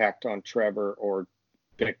impact on Trevor or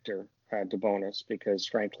Victor DeBonis, because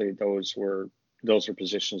frankly, those are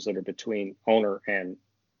positions that are between owner and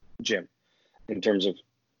Jim in terms of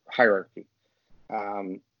hierarchy.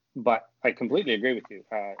 But I completely agree with you.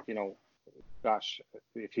 Gosh,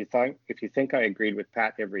 if you think I agreed with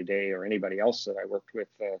Pat every day or anybody else that I worked with,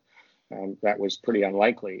 that was pretty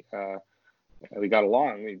unlikely. We got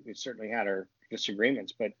along. We certainly had our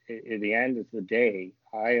disagreements, but at the end of the day,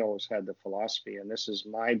 I always had the philosophy, and this is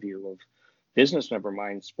my view of business, never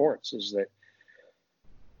mind sports, is that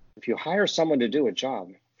if you hire someone to do a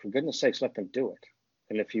job, for goodness sakes, let them do it.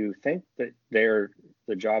 And if you think that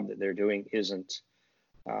the job that they're doing isn't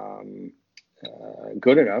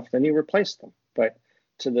good enough, then you replace them. But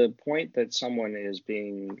to the point that someone is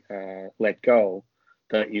being let go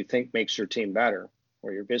that you think makes your team better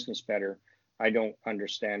or your business better, I don't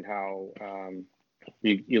understand how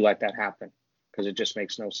you let that happen, because it just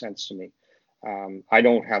makes no sense to me. I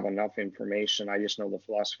don't have enough information. I just know the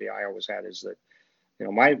philosophy I always had is that,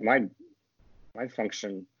 my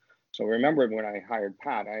function. So remember when I hired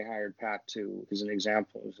Pat to, as an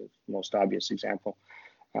example, as the most obvious example.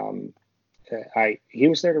 He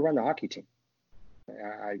was there to run the hockey team.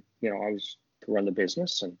 I was to run the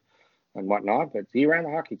business and whatnot, but he ran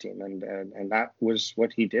the hockey team, and that was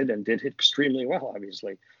what he did, and did extremely well.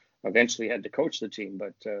 Obviously, eventually had to coach the team,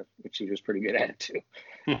 but which he was pretty good at too.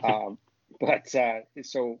 I'm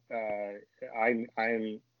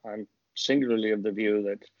singularly of the view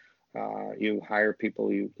that you hire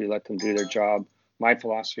people, you let them do their job. My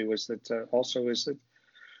philosophy was that also is that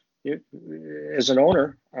as an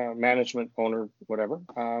owner, management owner, whatever,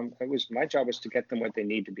 my job was to get them what they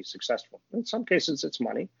need to be successful. In some cases, it's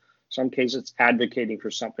money. Some cases, it's advocating for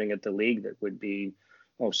something at the league that would be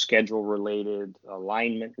schedule related,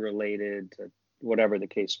 alignment related, whatever the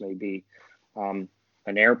case may be. An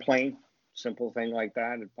airplane, simple thing like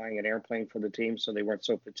that, and buying an airplane for the team so they weren't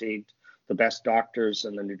so fatigued. The best doctors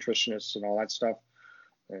and the nutritionists and all that stuff.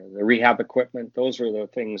 The rehab equipment, those were the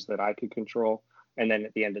things that I could control. And then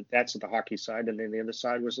at the end, that's at the hockey side. And then the other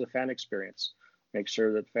side was the fan experience. Make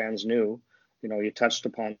sure that fans knew, you touched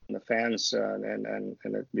upon the fans, and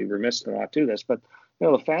it'd be remiss to not do this. But,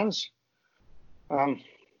 the fans,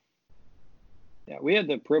 we had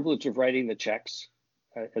the privilege of writing the checks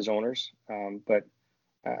as owners. But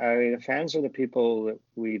the fans are the people that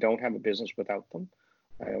we don't have a business without them.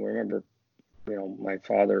 I remember, my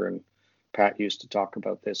father and Pat used to talk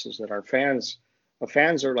about this, is that our fans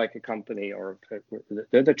are like a company, or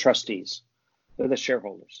they're the trustees, they're the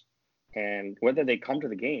shareholders. And whether they come to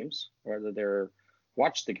the games, whether they're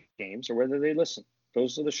watch the games, or whether they listen,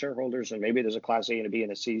 those are the shareholders. And maybe there's a Class A and a B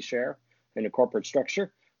and a C share in a corporate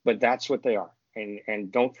structure, but that's what they are.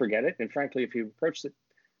 And don't forget it. And frankly, if you approach it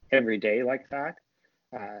every day like that,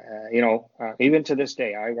 even to this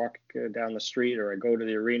day, I walk down the street or I go to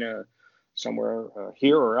the arena somewhere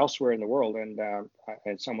here or elsewhere in the world, and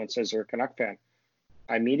someone says they're a Canuck fan,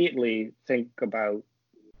 I immediately think about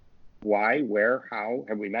why, where, how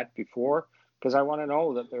have we met before? Because I want to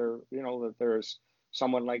know that that there's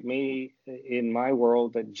someone like me in my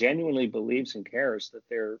world that genuinely believes and cares that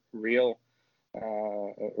they're really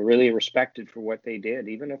respected for what they did.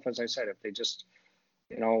 Even if, as I said, if they just,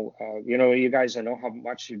 you guys, I know how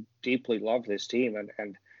much you deeply love this team,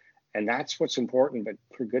 and that's what's important. But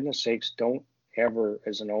for goodness sakes, don't ever,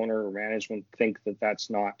 as an owner or management, think that that's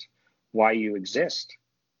not why you exist.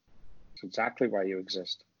 It's exactly why you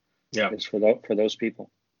exist. Yeah. It's for those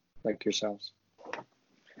people like yourselves.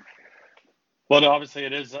 Well, obviously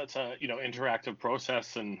it's a interactive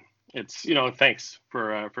process, and it's thanks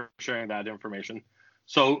for sharing that information.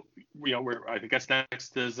 So I guess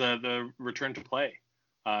next is the return to play.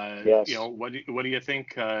 Yes. What do you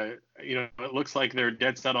think? It looks like they're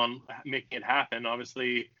dead set on making it happen.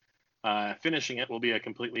 Obviously, finishing it will be a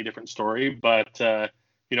completely different story. But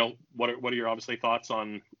what are your obviously thoughts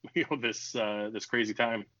on this crazy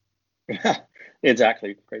time?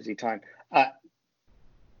 Exactly, crazy time.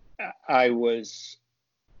 I was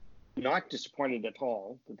not disappointed at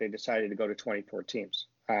all that they decided to go to 24 teams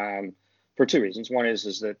for two reasons. One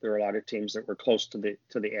is that there are a lot of teams that were close to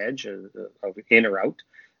the edge of in or out,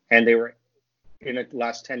 and they were in the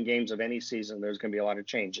last 10 games of any season. There's going to be a lot of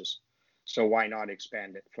changes, so why not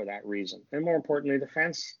expand it for that reason? And more importantly, the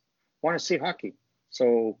fans want to see hockey,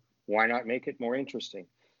 so why not make it more interesting?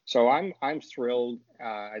 So I'm thrilled.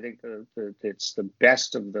 I think it's the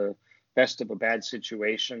best of a bad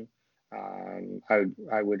situation.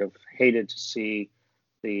 I would have hated to see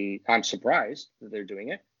I'm surprised that they're doing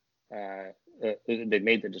it. They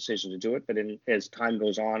made the decision to do it, but as time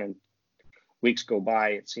goes on and weeks go by,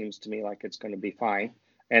 it seems to me like it's going to be fine.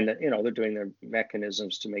 And they're doing their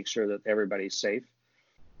mechanisms to make sure that everybody's safe.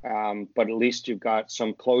 But at least you've got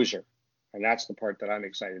some closure, and that's the part that I'm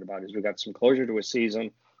excited about. Is we've got some closure to a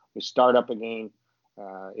season. We start up again.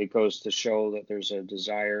 It goes to show that there's a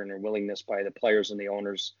desire and a willingness by the players and the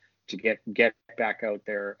owners to get back out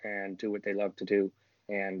there and do what they love to do.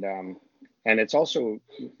 And it's also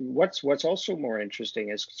what's also more interesting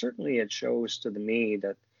is certainly it shows to me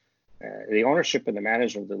that the ownership and the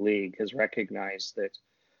management of the league has recognized that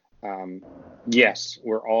yes,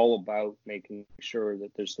 we're all about making sure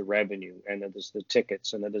that there's the revenue and that there's the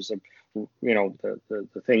tickets and that there's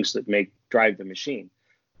the things that drive the machine.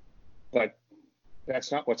 But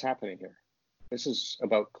that's not what's happening here. This is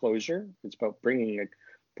about closure. It's about bringing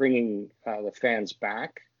the fans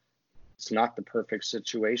back. It's not the perfect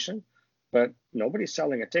situation, but nobody's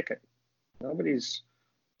selling a ticket. Nobody's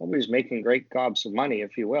making great gobs of money,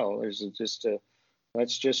 if you will. There's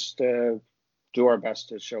let's just do our best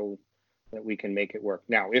to show that we can make it work.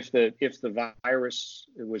 Now, if the virus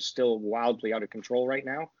was still wildly out of control right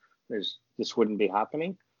now, this wouldn't be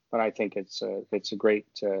happening. But I think it's a great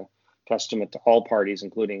testament to all parties,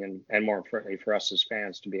 including and more importantly for us as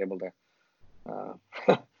fans, to be able to.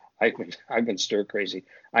 I've been stir crazy.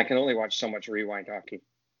 I can only watch so much rewind hockey.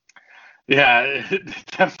 Yeah, it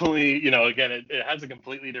definitely. Again, it has a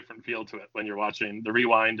completely different feel to it when you're watching the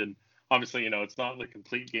rewind, and obviously, it's not the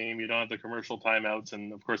complete game. You don't have the commercial timeouts,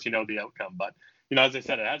 and of course, the outcome. But as I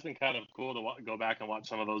said, it has been kind of cool to go back and watch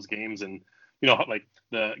some of those games, and like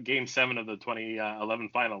the Game 7 of the 2011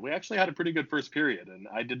 final. We actually had a pretty good first period, and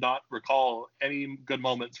I did not recall any good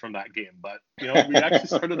moments from that game. But we actually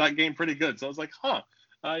started that game pretty good, so I was like,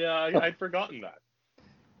 I'd forgotten that.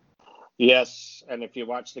 Yes, and if you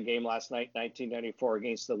watched the game last night, 1994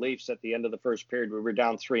 against the Leafs, at the end of the first period, we were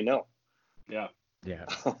down 3-0. Yeah.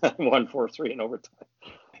 1-4-3 in overtime.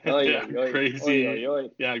 Crazy.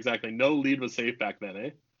 Oy. Yeah, exactly. No lead was safe back then,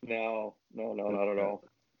 eh? No, not at all.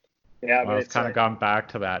 Yeah, well, it's kind of gone back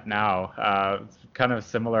to that now. Kind of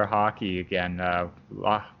similar hockey again.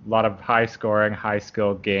 Lot of high scoring, high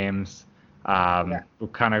skilled games.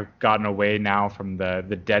 We've kind of gotten away now from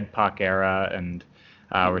the dead puck era, and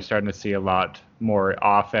we're starting to see a lot more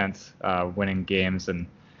offense winning games, and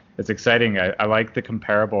it's exciting. I like the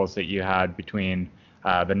comparables that you had between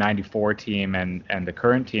the 94 team and the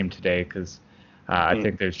current team today, because I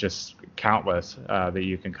think there's just countless that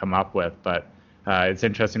you can come up with, but it's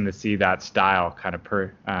interesting to see that style kind of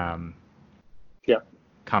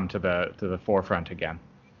come to the forefront again.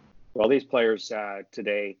 Well, these players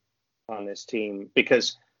today on this team,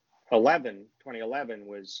 because 2011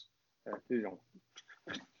 was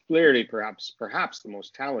clearly perhaps the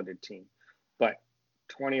most talented team, but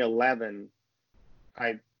 2011,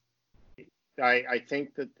 I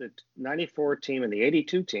think that the 94 team and the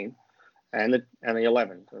 82 team and the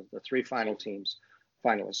 11, the three finalists,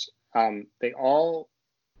 they all,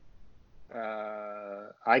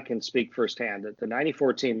 I can speak firsthand that the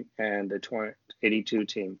 94 team and the 82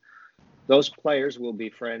 team, those players will be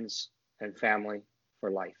friends and family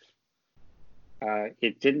for life.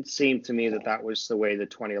 It didn't seem to me that was the way the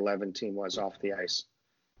 2011 team was off the ice.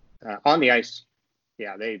 On the ice,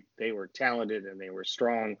 yeah, they were talented and they were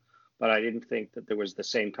strong, but I didn't think that there was the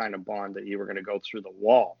same kind of bond that you were going to go through the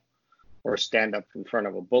wall or stand up in front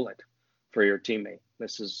of a bullet for your teammate.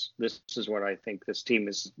 This is what I think this team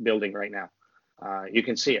is building right now. You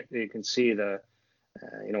can see it. You can see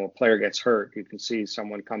a player gets hurt, you can see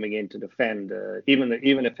someone coming in to defend,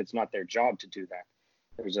 even if it's not their job to do that.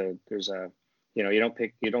 There's a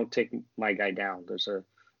you don't take my guy down.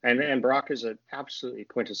 And Brock is an absolutely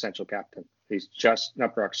quintessential captain. He's just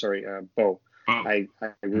not Brock, sorry, Bo. I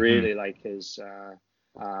really like his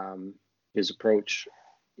approach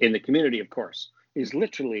in the community. Of course, he's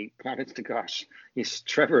literally, honest to gosh, he's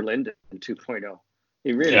Trevor Linden 2.0.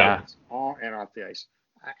 He really is, on and off the ice.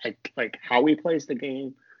 I like how he plays the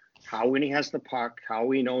game, how when he has the puck, how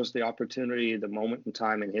he knows the opportunity, the moment in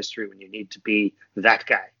time in history when you need to be that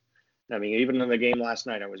guy. I mean, even in the game last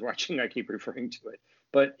night I was watching, I keep referring to it,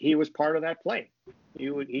 but he was part of that play.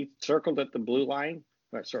 He circled at the blue line,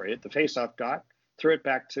 at the faceoff dot, threw it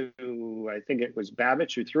back to, I think it was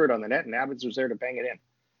Babbage who threw it on the net, and Babbage was there to bang it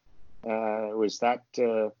in. It was that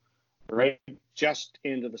right just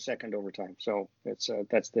into the second overtime. So that's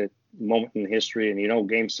the moment in history. And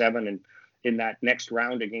Game 7, and in that next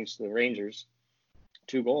round against the Rangers,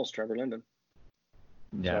 2 goals, Trevor Linden.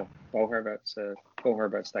 Yeah. So Bo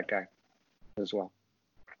Horvat's that guy as well.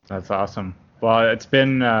 That's awesome. Well, it's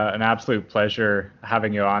been an absolute pleasure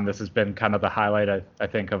having you on. This has been kind of the highlight, I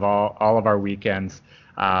think, of all of our weekends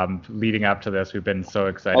leading up to this. We've been so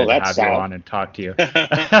excited to have you on and talk to you.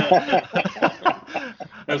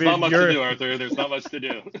 There's not much to do, Arthur. There's not much to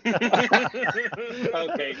do.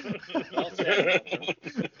 Okay.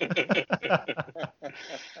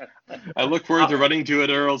 I look forward to running to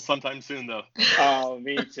it, Earl, sometime soon, though. Oh,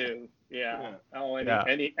 me too. Yeah. Oh,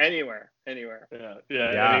 anywhere. Yeah,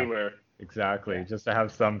 anywhere. Exactly. Just to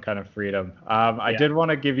have some kind of freedom. I did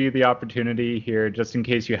want to give you the opportunity here, just in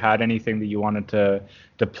case you had anything that you wanted to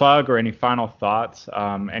plug, or any final thoughts,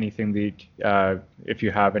 anything that, if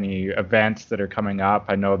you have any events that are coming up.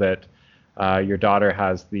 I know that your daughter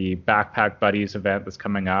has the Backpack Buddies event that's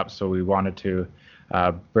coming up, so we wanted to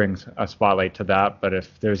bring a spotlight to that. But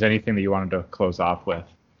if there's anything that you wanted to close off with.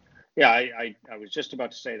 Yeah, I was just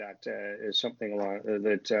about to say that is something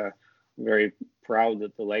that very proud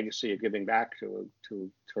that the legacy of giving back to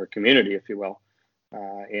our community, if you will,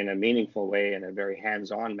 in a meaningful way, in a very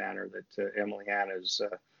hands-on manner, that Emily Ann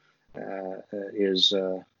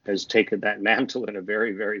has taken that mantle in a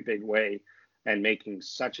very, very big way, and making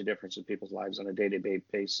such a difference in people's lives on a day-to-day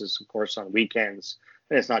basis, of course, on weekends.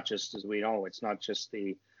 And it's not just, as we know, it's not just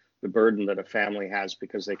the burden that a family has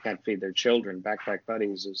because they can't feed their children. Backpack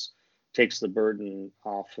Buddies takes the burden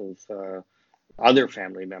off of other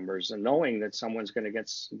family members, and knowing that someone's going to get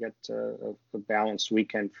a balanced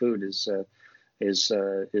weekend food is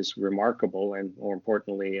remarkable. And more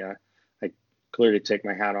importantly, I clearly take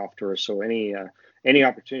my hat off to her. So any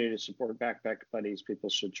opportunity to support Backpack Buddies, people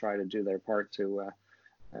should try to do their part to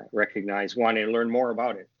recognize one and learn more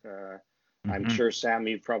about it. I'm sure, Sam,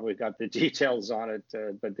 you've probably got the details on it,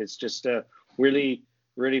 but it's just really,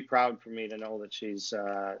 really proud for me to know that she's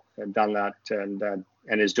done that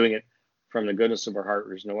and is doing it from the goodness of her heart.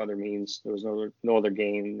 There's no other means. There was no other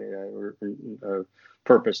gain or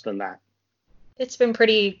purpose than that. It's been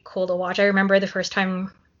pretty cool to watch. I remember the first time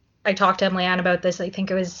I talked to Emily Ann about this, I think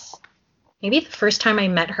it was maybe the first time I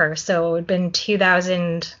met her. So it had been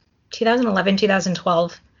 2011,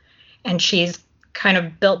 2012. And she's kind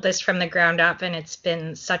of built this from the ground up, and it's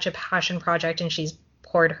been such a passion project, and she's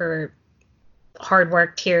poured her hard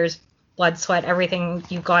work, tears, blood, sweat, everything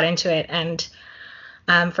you got into it. And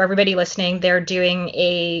for everybody listening, they're doing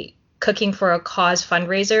a Cooking for a Cause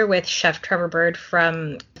fundraiser with Chef Trevor Bird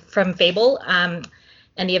from Fable. And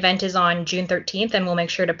the event is on June 13th, and we'll make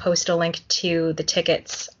sure to post a link to the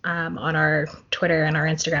tickets on our Twitter and our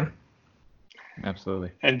Instagram. Absolutely.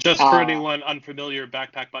 And just for anyone unfamiliar,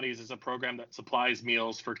 Backpack Buddies is a program that supplies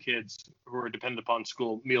meals for kids who are dependent upon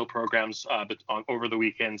school meal programs over the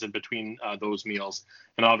weekends and between those meals.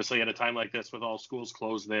 And obviously at a time like this, with all schools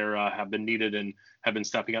closed, they have been needed and have been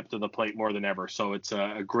stepping up to the plate more than ever. So it's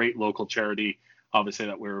a great local charity, obviously,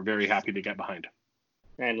 that we're very happy to get behind.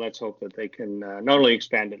 And let's hope that they can not only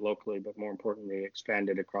expand it locally, but more importantly, expand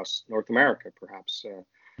it across North America, perhaps.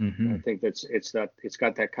 I think it's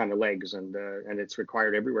got that kind of legs, and it's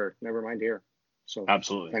required everywhere, never mind here. So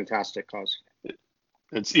absolutely fantastic cause.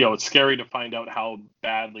 It's it's scary to find out how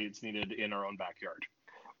badly it's needed in our own backyard.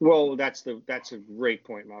 Well, that's a great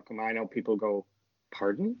point, Malcolm. I know people go,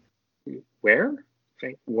 pardon? Where?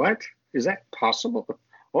 What? Is that possible?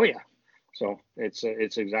 Oh yeah. So it's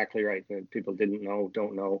exactly right. People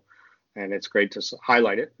don't know, and it's great to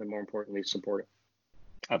highlight it, and more importantly, support it.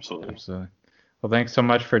 Absolutely. Well, thanks so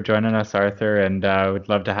much for joining us, Arthur, and we'd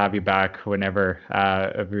love to have you back whenever.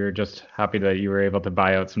 We were just happy that you were able to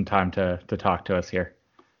buy out some time to talk to us here.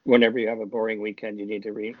 Whenever you have a boring weekend, you need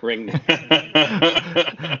to ring me.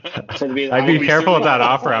 I'd be careful with that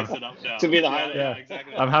offer. To be the highlight. Yeah,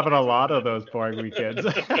 exactly. I'm having a lot of those boring weekends.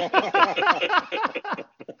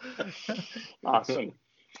 Awesome.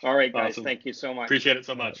 All right, guys. Awesome. Thank you so much. Appreciate it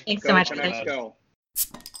so much. Thanks so much. Let's go.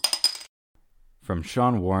 From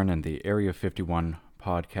Sean Warren and the Area 51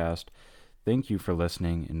 podcast, thank you for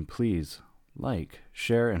listening, and please like,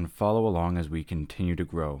 share, and follow along as we continue to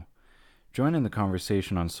grow. Join in the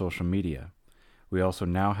conversation on social media. We also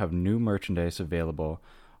now have new merchandise available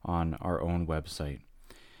on our own website.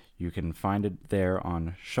 You can find it there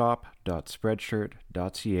on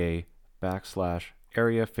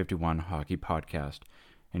shop.spreadshirt.ca/Area 51 Hockey Podcast,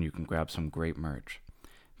 and you can grab some great merch.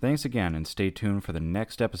 Thanks again, and stay tuned for the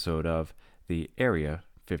next episode of the Area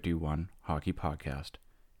 51 Hockey Podcast.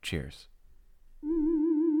 Cheers.